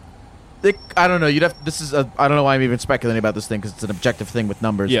don't know. I don't know why I'm even speculating about this thing because it's an objective thing with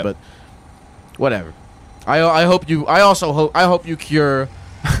numbers. But whatever. I hope you cure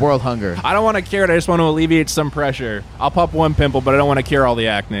world hunger. I don't want to cure it. I just want to alleviate some pressure. I'll pop one pimple, but I don't want to cure all the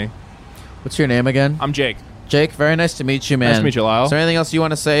acne. What's your name again? I'm Jake. Jake, very nice to meet you, man. Nice to meet you, Lyle. Is there anything else you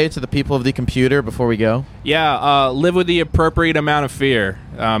want to say to the people of the computer before we go? Yeah, live with the appropriate amount of fear.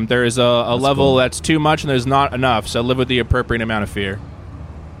 There is a level that's too much and there's not enough, so live with the appropriate amount of fear.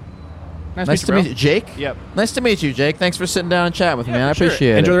 Nice to meet you, Jake. Yep. Nice to meet you, Jake. Thanks for sitting down and chatting with me, man. I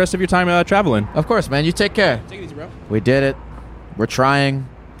appreciate it. Enjoy the rest of your time traveling. Of course, man. You take care. Take it easy, bro. We did it. We're trying.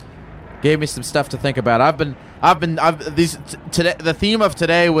 Gave me some stuff to think about. Today. The theme of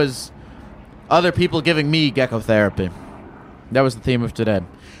today was other people giving me gecko therapy. That was the theme of today.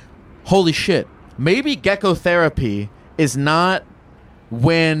 Holy shit. Maybe gecko therapy is not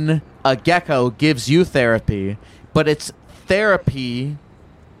when a gecko gives you therapy, but it's therapy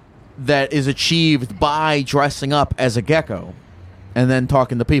that is achieved by dressing up as a gecko and then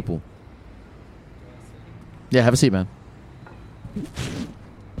talking to people. Yeah, have a seat, man.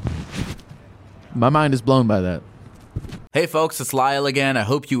 My mind is blown by that. Hey folks, it's Lyle again. I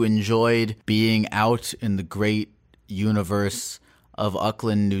hope you enjoyed being out in the great universe of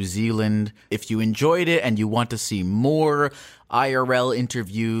Auckland, New Zealand. If you enjoyed it and you want to see more IRL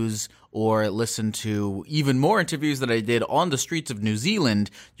interviews or listen to even more interviews that I did on the streets of New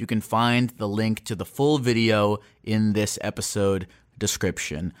Zealand, you can find the link to the full video in this episode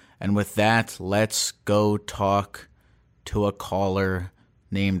description. And with that, let's go talk to a caller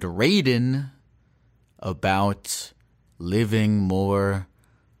named Raiden about living more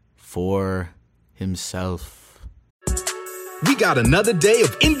for himself. We got another day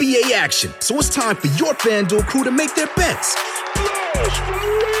of NBA action, so it's time for your FanDuel crew to make their bets.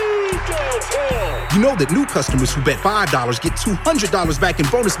 You know that new customers who bet $5 get $200 back in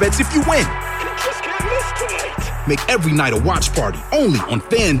bonus bets if you win. Make every night a watch party only on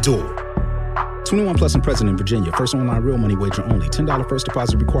FanDuel. 21 plus and present in Virginia. First online real money wager only. $10 first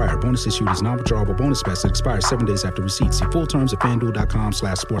deposit required. Bonus issued is non-withdrawable bonus pass that expires 7 days after receipt. See full terms at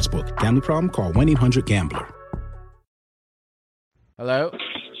FanDuel.com/sportsbook. Gambling problem? Call 1-800-GAMBLER. Hello?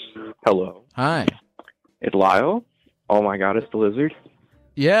 Hello. Hi. It's Lyle. Oh my god, it's the lizard.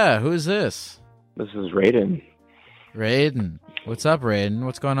 Yeah, who's this? This is Raiden. Raiden. What's up, Raiden?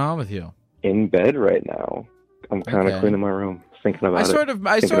 What's going on with you? In bed right now. I'm kind of cleaning my room, thinking about it.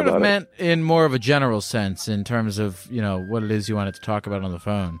 I sort of meant in more of a general sense in terms of, what it is you wanted to talk about on the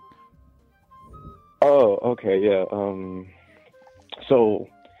phone. Oh, okay, yeah. So,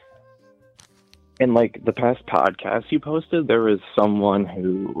 in the past podcast you posted, there was someone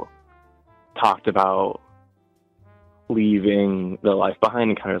who talked about leaving the life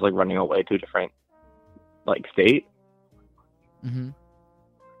behind and kind of running away to a different state. Mm-hmm.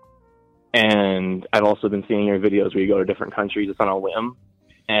 And I've also been seeing your videos where you go to different countries just on a whim,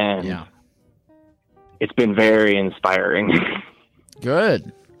 and it's been very inspiring.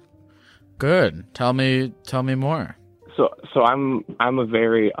 Good. Tell me more. So I'm a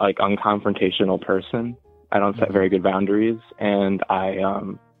very unconfrontational person. I don't set very good boundaries, and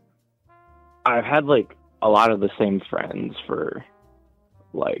I've had a lot of the same friends for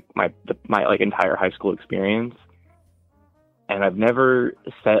my entire high school experience. And I've never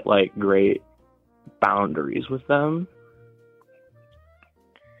set great boundaries with them.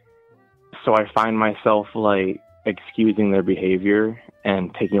 So I find myself excusing their behavior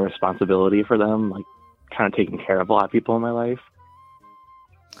and taking responsibility for them, kind of taking care of a lot of people in my life.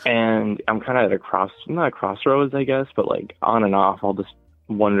 And I'm kind of at not a crossroads, I guess, but on and off, I'll just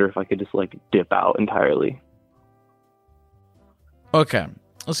wonder if I could just dip out entirely. Okay,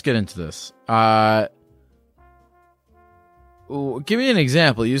 let's get into this. Give me an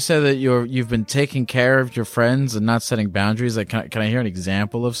example. You said that you've been taking care of your friends and not setting boundaries. Can I hear an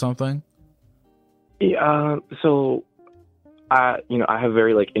example of something? Yeah. So, I have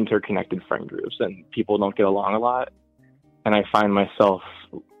very interconnected friend groups, and people don't get along a lot. And I find myself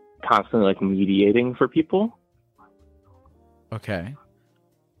constantly mediating for people. Okay.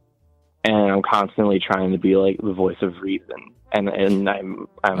 And I'm constantly trying to be the voice of reason, and I'm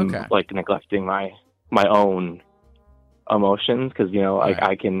okay. Neglecting my own emotions, because right.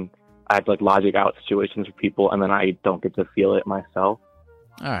 I have logic out situations for people, and then I don't get to feel it myself.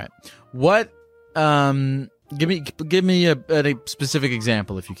 All right. What? Give me a specific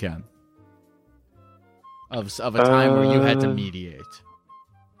example if you can of a time where you had to mediate.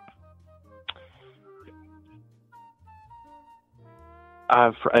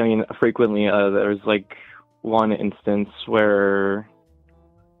 Frequently there's one instance where.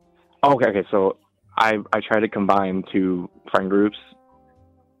 Okay. So I try to combine two friend groups,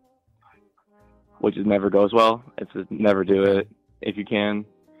 which never goes well. It's just never do it if you can.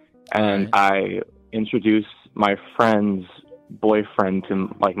 And I introduce my friend's boyfriend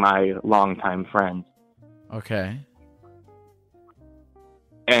to my longtime friend. Okay.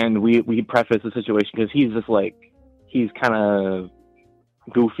 And we preface the situation because he's just he's kind of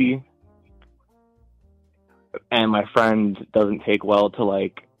goofy, and my friend doesn't take well to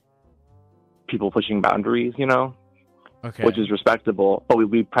people pushing boundaries, okay, which is respectable. But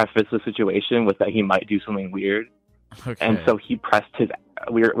we preface the situation with that he might do something weird. Okay. And so he pressed his.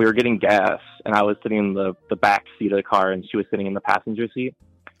 We were getting gas, and I was sitting in the back seat of the car, and she was sitting in the passenger seat.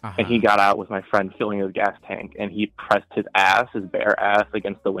 Uh-huh. And he got out with my friend filling his gas tank, and he pressed his bare ass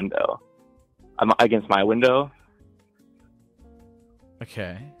against the window, against my window.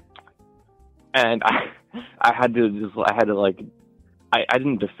 Okay. And I didn't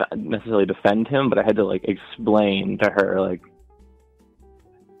necessarily defend him, but I had to explain to her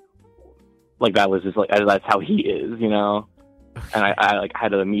that was just that's how he is, Okay. And I had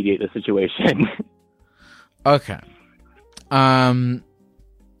to mediate the situation. Okay.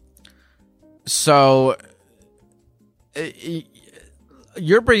 So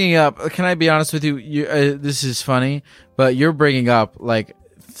you're bringing up. Can I be honest with you? This is funny, but you're bringing up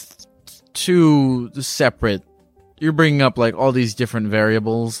two separate. You're bringing up all these different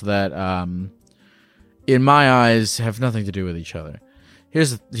variables that, in my eyes, have nothing to do with each other.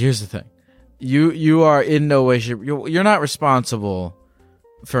 Here's the thing. You are in no way shape. You're not responsible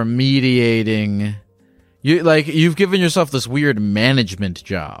for mediating. You've given yourself this weird management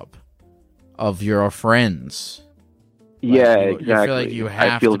job of your friends. Yeah, exactly. You feel like you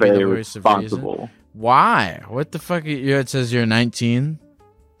have I feel to be very the voice of responsible. reason. Why? What the fuck? It says you're 19.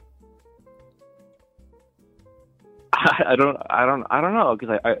 I don't know,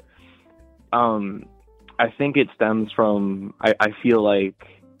 because I think it stems from I feel like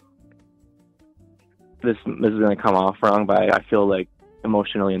this is going to come off wrong, but I feel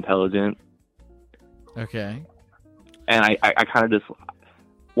emotionally intelligent, Okay. And I kind of just,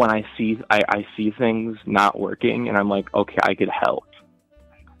 when I see things not working, and I'm like, okay, I could help.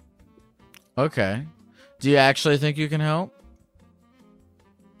 Okay. Do you actually think you can help?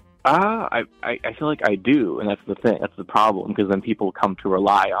 I feel like I do, and that's the thing. That's the problem, because then people come to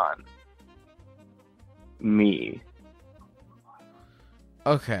rely on me.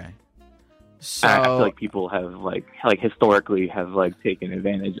 Okay. So And I feel like people have like historically have like taken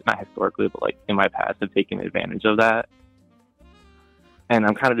advantage, not historically, but like in my past have taken advantage of that. And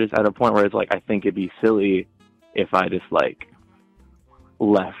I'm kind of just at a point where it's like I think it'd be silly if I just like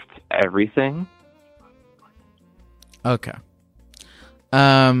left everything. okay.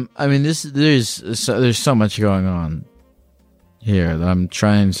 I mean, there's so much going on here that I'm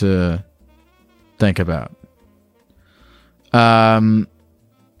trying to think about. Trying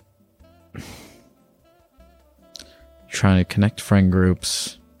to connect friend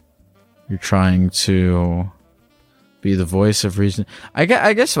groups. You're trying to be the voice of reason. I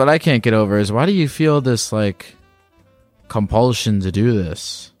guess what I can't get over is, why do you feel this like compulsion to do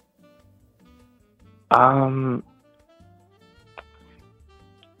this? I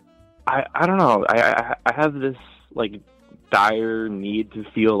don't know. I have this like dire need to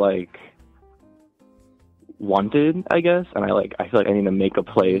feel like wanted, I guess, and I feel like I need to make a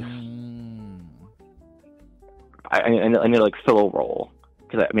place. I need to like fill a role,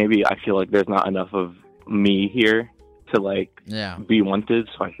 because maybe I feel like there's not enough of me here to like be wanted,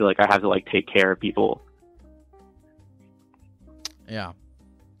 so I feel like I have to like take care of people. Yeah.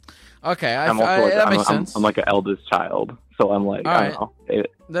 Okay, that makes sense. I'm like an eldest child, so I'm like, I don't know.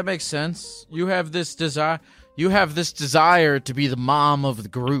 That makes sense. You have this desire. You have this desire to be the mom of the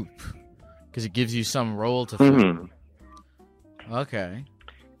group because it gives you some role to fill. Mm-hmm. Okay.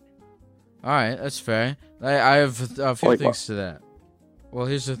 All right, that's fair. I have a few things to that. Well,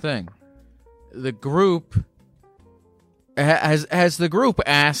 here's the thing: the group has the group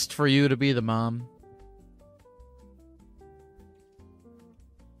asked for you to be the mom?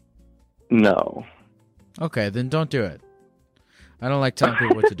 No. Okay, then don't do it. I don't like telling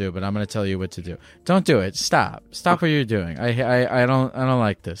people what to do, but I'm going to tell you what to do. Don't do it. Stop what you're doing. I don't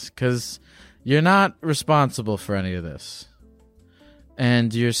like this, because you're not responsible for any of this.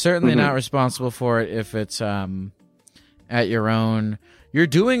 And you're certainly not responsible for it if it's at your own. You're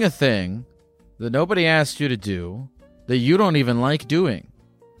doing a thing that nobody asked you to do that you don't even like doing.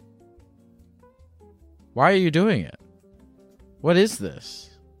 Why are you doing it? What is this?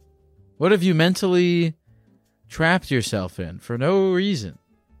 What have you mentally trapped yourself in for no reason?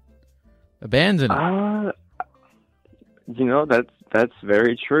 Abandon it. That's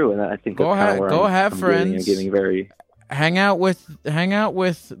very true, and I think that's kind of where have friends. Getting very. Hang out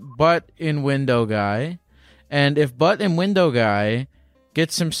with Butt in Window Guy, and if Butt in Window Guy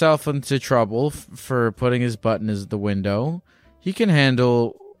gets himself into trouble for putting his butt in the window, he can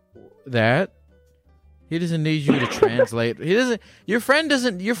handle that. He doesn't need you to translate. Your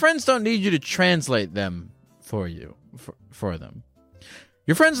friends don't need you to translate them for you for them.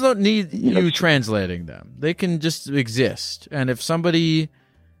 Your friends don't need you translating them. They can just exist. And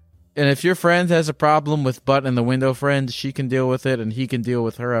if your friend has a problem with Butt in the Window Friend, she can deal with it, and he can deal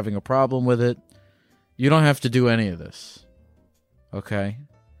with her having a problem with it. You don't have to do any of this. Okay?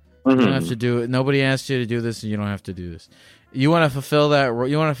 You don't have to do it. Nobody asked you to do this, and you don't have to do this. You want to fulfill that?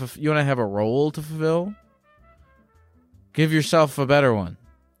 You want to have a role to fulfill? Give yourself a better one.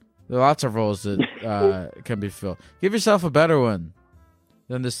 There are lots of roles that can be filled. Give yourself a better one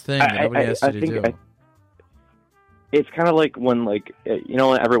than this thing that nobody asked you to do. It's kind of like when when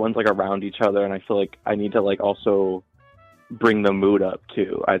everyone's like around each other, and I feel like I need to like also bring the mood up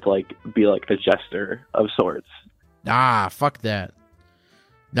too. I'd like be like a jester of sorts. Nah, fuck that.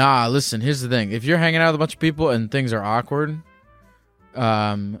 Nah, listen, here's the thing. If you're hanging out with a bunch of people and things are awkward, go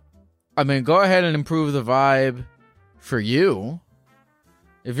ahead and improve the vibe for you.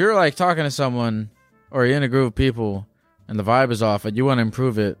 If you're like talking to someone or you're in a group of people and the vibe is off and you want to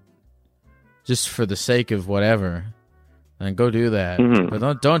improve it just for the sake of whatever, then go do that.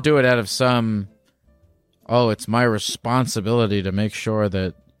 But don't do it out of some, it's my responsibility to make sure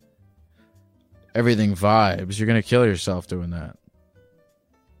that everything vibes. You're going to kill yourself doing that.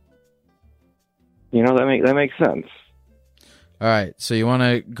 That makes sense. All right, so you want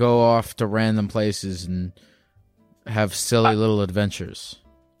to go off to random places and have silly little adventures.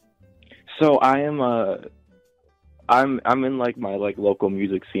 So I'm in like my like local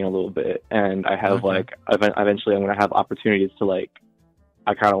music scene a little bit, and I have eventually I'm gonna have opportunities to like,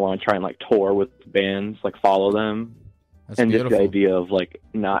 I kind of want to try and like tour with bands, like follow them. That's and beautiful. Just the idea of like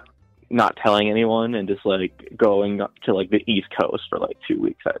not telling anyone and just like going up to like the East Coast for like 2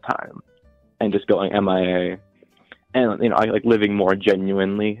 weeks at a time, and just going MIA. And, I like living more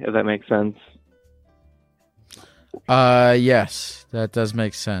genuinely, if that makes sense. Yes, that does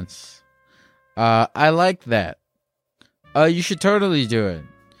make sense. I like that. You should totally do it.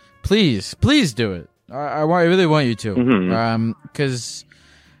 Please do it. I really want you to. Because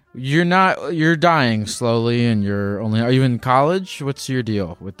you're dying slowly, and are you in college? What's your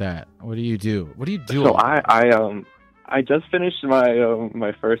deal with that? What do you do? So I just finished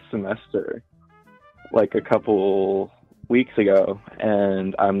my first semester like a couple weeks ago,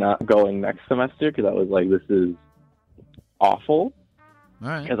 and I'm not going next semester because I was like, this is awful. All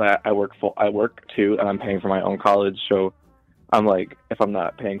right. Because I work too, and I'm paying for my own college, so I'm like, if I'm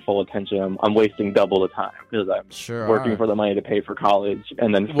not paying full attention, I'm wasting double the time because I'm working for the money to pay for college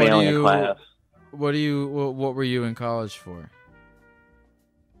and then failing a class. What were you in college for?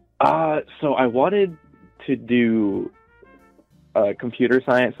 So I wanted to do computer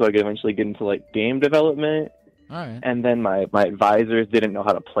science, so I could eventually get into like game development. All right. And then my advisors didn't know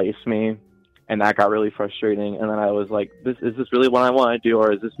how to place me, and that got really frustrating. And then I was like, is this really what I want to do,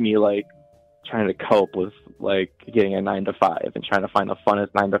 or is this me like trying to cope with like getting a 9-to-5 and trying to find the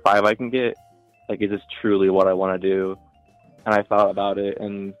funnest 9-to-5 I can get? Like, is this truly what I want to do? And I thought about it,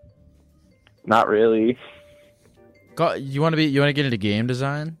 and not really. You want to get into game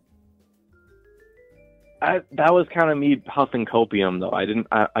design? That was kind of me huffing copium, though.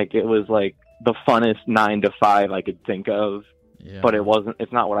 It was like the funnest 9-to-5 I could think of, but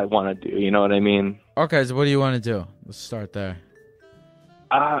it's not what I want to do. You know what I mean? Okay, so what do you want to do? Let's start there.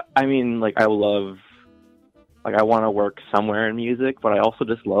 I mean, like, I want to work somewhere in music, but I also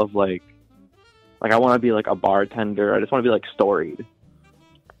just love, like I want to be, like, a bartender. I just want to be, like, storied.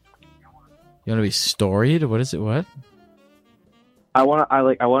 You want to be storied? What is it? What? I want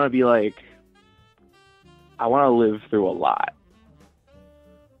to be, like, I want to live through a lot.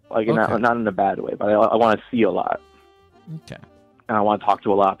 Like, okay. not in a bad way, but I want to see a lot. Okay. And I want to talk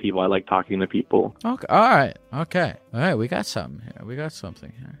to a lot of people. I like talking to people. Okay. All right. Okay. All right. We got something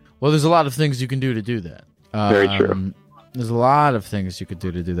here. Well, there's a lot of things you can do to do that. Very true. There's a lot of things you could do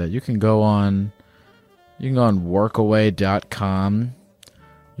to do that. You can go on workaway.com.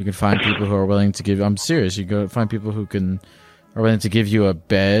 You can find people who are willing to give. I'm serious. You go find people who are willing to give you a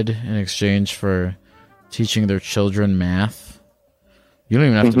bed in exchange for teaching their children math. You don't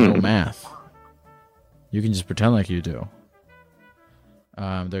even have to know math. You can just pretend like you do.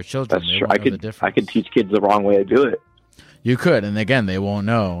 They're children. That's true. I could teach kids the wrong way to do it. You could, and again, they won't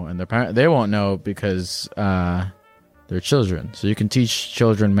know, and they won't know because they're children. So you can teach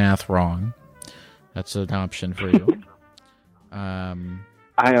children math wrong. That's an option for you. That's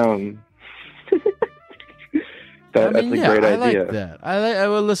a great idea. I like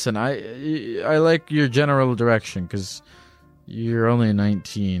that. Listen. I like your general direction because you're only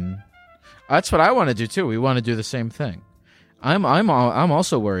 19. That's what I want to do too. We want to do the same thing. I'm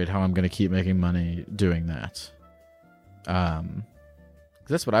also worried how I'm going to keep making money doing that.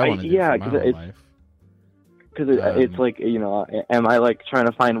 That's what I want to do for my whole life. Because it's like, am I like trying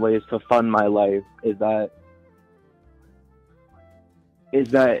to find ways to fund my life? Is that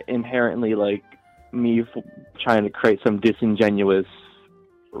inherently like me trying to create some disingenuous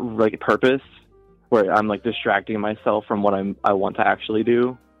like purpose where I'm like distracting myself from what I want to actually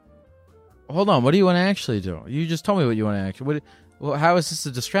do? Hold on, what do you want to actually do? You just told me what you want to actually. How is this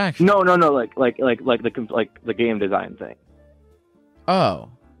a distraction? No, like the game design thing. Oh,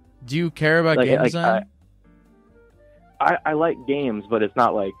 do you care about game design? I like games, but it's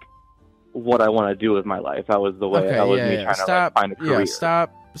not like what I want to do with my life. That was the way trying to find a career. Yeah,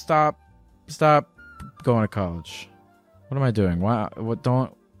 stop going to college. What am I doing? Why? What?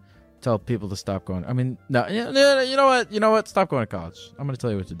 Don't tell people to stop going. I mean, no. You know what? Stop going to college. I'm going to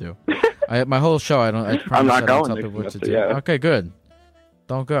tell you what to do. My whole show, I'm not going to tell people what to do. Yeah. Okay, good.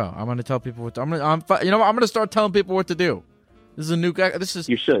 Don't go. I'm going to tell people what to, I'm going to start telling people what to do. This is a new guy. This is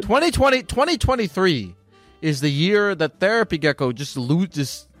you should. 2023 is the year that Therapy Gecko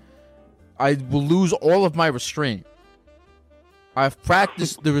I will lose all of my restraint. I've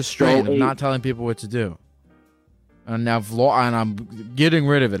practiced the restraint of not telling people what to do. And I'm getting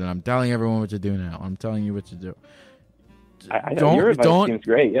rid of it, and I'm telling everyone what to do now. I'm telling you what to do. Your advice seems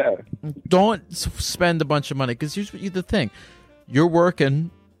great, yeah. Don't spend a bunch of money, because here's the thing. You're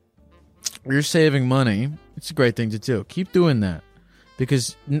working, you're saving money. It's a great thing to do. Keep doing that,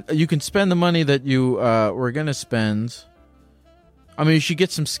 because you can spend the money that you were going to spend. I mean, you should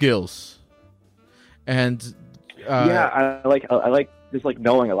get some skills. And I like just like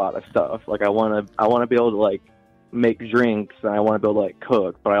knowing a lot of stuff. Like I want to be able to like make drinks, and I want to be able to like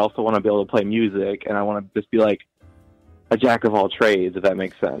cook, but I also want to be able to play music, and I want to just be like a jack of all trades, if that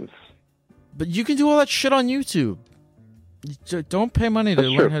makes sense. But you can do all that shit on YouTube. Don't pay money to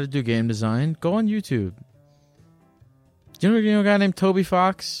learn how to do game design. Go on YouTube. Do you know a guy named Toby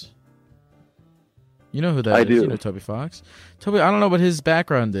Fox? You know who that is. do. You know Toby Fox. Toby, I don't know what his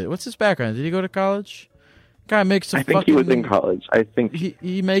background is. What's his background? Did he go to college? Guy makes I think he was in college. I think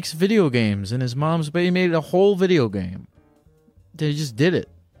he makes video games, and his mom's. But he made a whole video game. He just did it.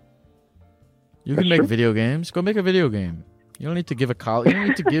 You can make video games. Go make a video game. You don't need to give a college. You don't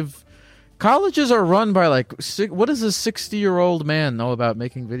need to give. Colleges are run by what does a 60-year-old man know about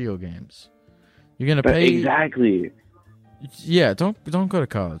making video games? You're gonna pay exactly. Yeah, don't go to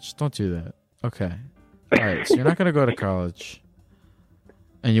college. Don't do that. Okay. All right. So you're not gonna go to college,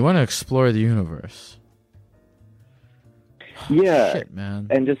 and you want to explore the universe. Yeah, shit, man.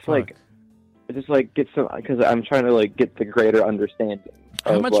 And just get some, because I'm trying to get the greater understanding.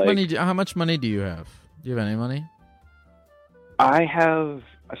 How much money? How much money do you have? Do you have any money? I have.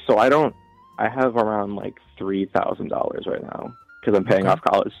 So I don't. I have around $3,000 right now because I'm paying off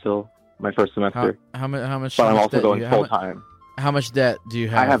college still. My first semester. How much? But I'm also going full time. How much debt do you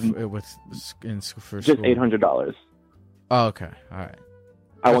have? I have for just school? $800. Oh, okay. All right.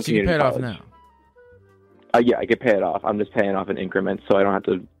 I want to get paid off now. Yeah, I get paid off. I'm just paying off in increments, so I don't have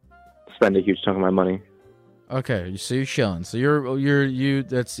to spend a huge chunk of my money. Okay, so you're chilling. So you're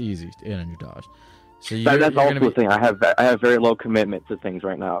that's easy. $800. So that's also the thing. I have very low commitment to things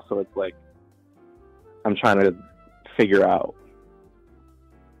right now, so it's I'm trying to figure out.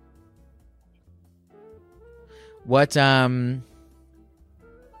 What all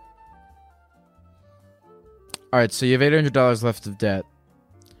right, so you have $800 left of debt,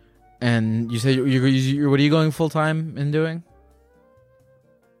 and you say you what are you going full time in doing?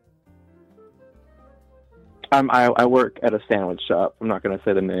 I work at a sandwich shop. I'm not going to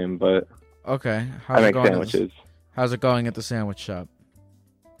say the name, but okay. I make sandwiches. How's it going at the sandwich shop?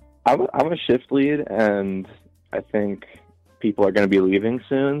 I'm a shift lead, and I think people are going to be leaving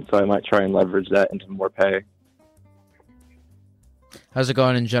soon, so I might try and leverage that into more pay. How's it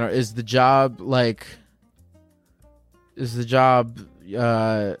going in general? Is the job is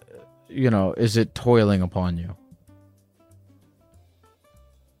it toiling upon you?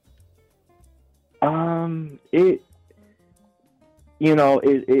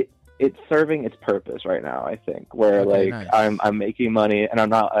 It's serving its purpose right now, I think, where nice. I'm making money, and I'm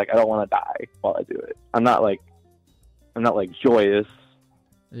not I don't want to die while I do it. I'm not joyous.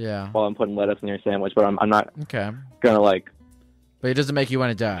 Yeah. While I'm putting lettuce in your sandwich, but I'm not gonna But it doesn't make you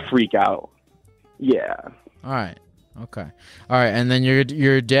want to die. Freak out. Yeah. All right. Okay. All right, and then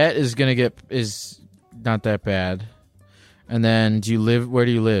your debt is not that bad. And then where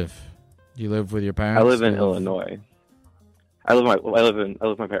do you live? Do you live with your parents? I live in Illinois. I live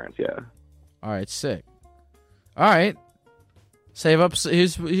with my parents, yeah. All right, sick. All right. Save up.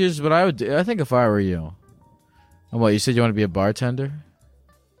 Here's what I would do. I think if I were you. And what, you said you want to be a bartender?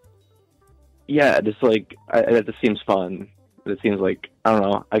 Yeah, just it just seems fun. It seems I don't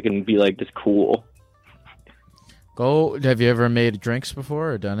know, I can be just cool. Have you ever made drinks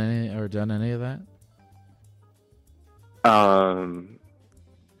before or done any of that?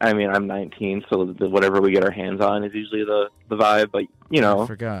 I mean, I'm 19, so whatever we get our hands on is usually the vibe, but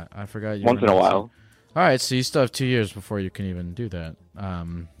I forgot you once in a while. All right, so you still have 2 years before you can even do that.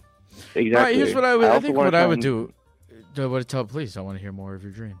 Exactly. All right, here's what I would do. I would tell police. I want to hear more of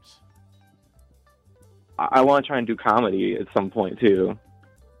your dreams. I want to try and do comedy at some point too.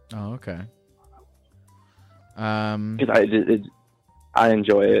 Oh, okay. Because I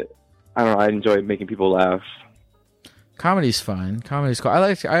enjoy it. I don't know. I enjoy making people laugh. Comedy's fine. Comedy's cool.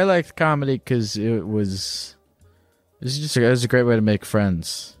 I liked comedy because it was a great way to make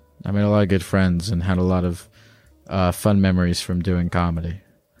friends. I made a lot of good friends and had a lot of fun memories from doing comedy.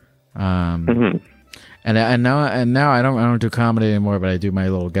 Mm-hmm. And now I don't do comedy anymore, but I do my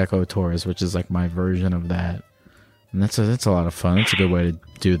little Gecko tours, which is my version of that. And that's a lot of fun. It's a good way to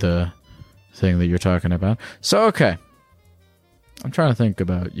do the thing that you're talking about. So okay, I'm trying to think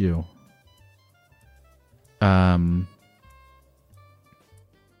about you. All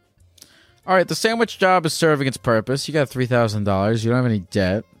right, the sandwich job is serving its purpose. You got $3,000. You don't have any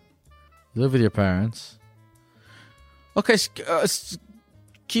debt. You live with your parents. Okay,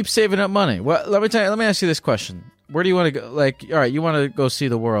 keep saving up money. Well, let me ask you this question. Where do you want to go? All right, you want to go see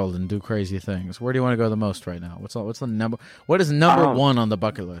the world and do crazy things. Where do you want to go the most right now? What's the number? What is number one on the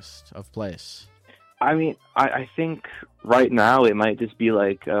bucket list of place? I mean, I think right now it might just be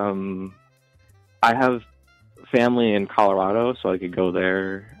I have family in Colorado, so I could go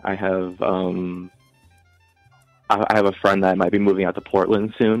there. I have a friend that might be moving out to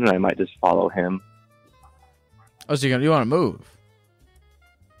Portland soon, and I might just follow him. Oh, so you want to move?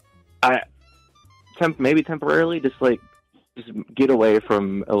 maybe temporarily, just get away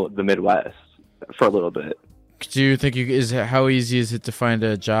from the Midwest for a little bit. Do you think how easy is it to find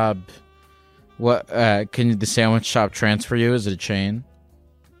a job? What can the sandwich shop transfer you? Is it a chain?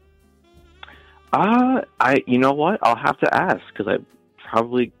 You know what? I'll have to ask because I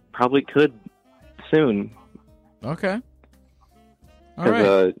probably could soon. Okay. All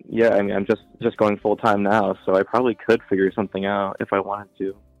right. Yeah, I mean, I'm just going full time now, so I probably could figure something out if I wanted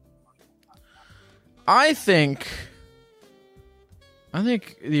to. I think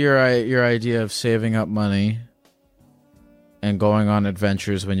your idea of saving up money and going on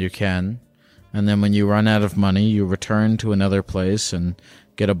adventures when you can, and then when you run out of money, you return to another place and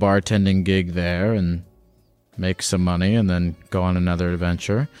get a bartending gig there and make some money, and then go on another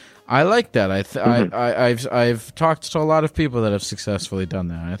adventure. I like that. I've talked to a lot of people that have successfully done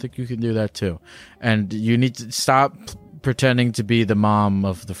that. I think you can do that too. And you need to stop pretending to be the mom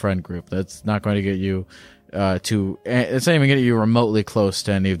of the friend group. That's not going to get you it's not even get you remotely close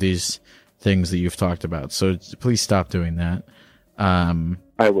to any of these things that you've talked about. So please stop doing that.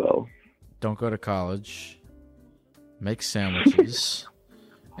 I will. Don't go to college. Make sandwiches.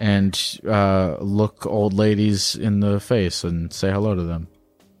 And look old ladies in the face and say hello to them.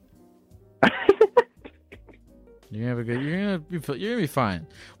 You're gonna be fine.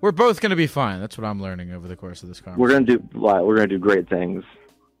 We're both gonna be fine. That's what I'm learning over the course of this conversation. We're gonna do great things.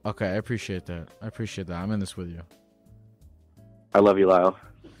 Okay, I appreciate that. I'm in this with you. I love you, Lyle.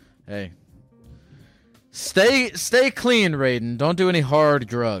 Hey, stay clean, Raiden. Don't do any hard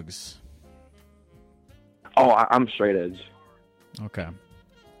drugs. Oh, I'm straight edge. Okay,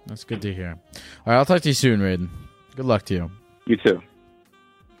 that's good to hear. All right, I'll talk to you soon, Raiden. Good luck to you. You too.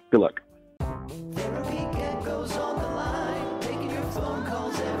 Good luck.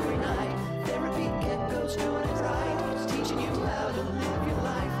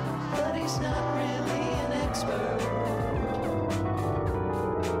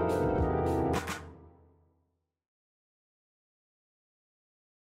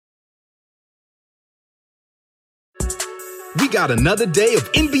 We got another day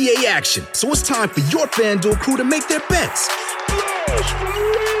of NBA action, so it's time for your FanDuel crew to make their bets.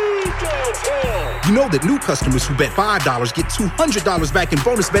 You know that new customers who bet $5 get $200 back in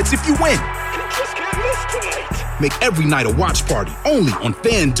bonus bets if you win. Make every night a watch party only on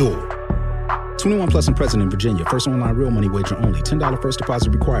FanDuel. 21 plus and present in Virginia. First online real money wager only. $10 first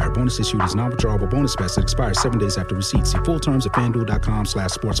deposit required. Bonus issued is non-withdrawable bonus bets that expires 7 days after receipt. See full terms at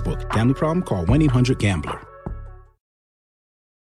FanDuel.com/sportsbook. Gambling problem? Call 1-800-GAMBLER.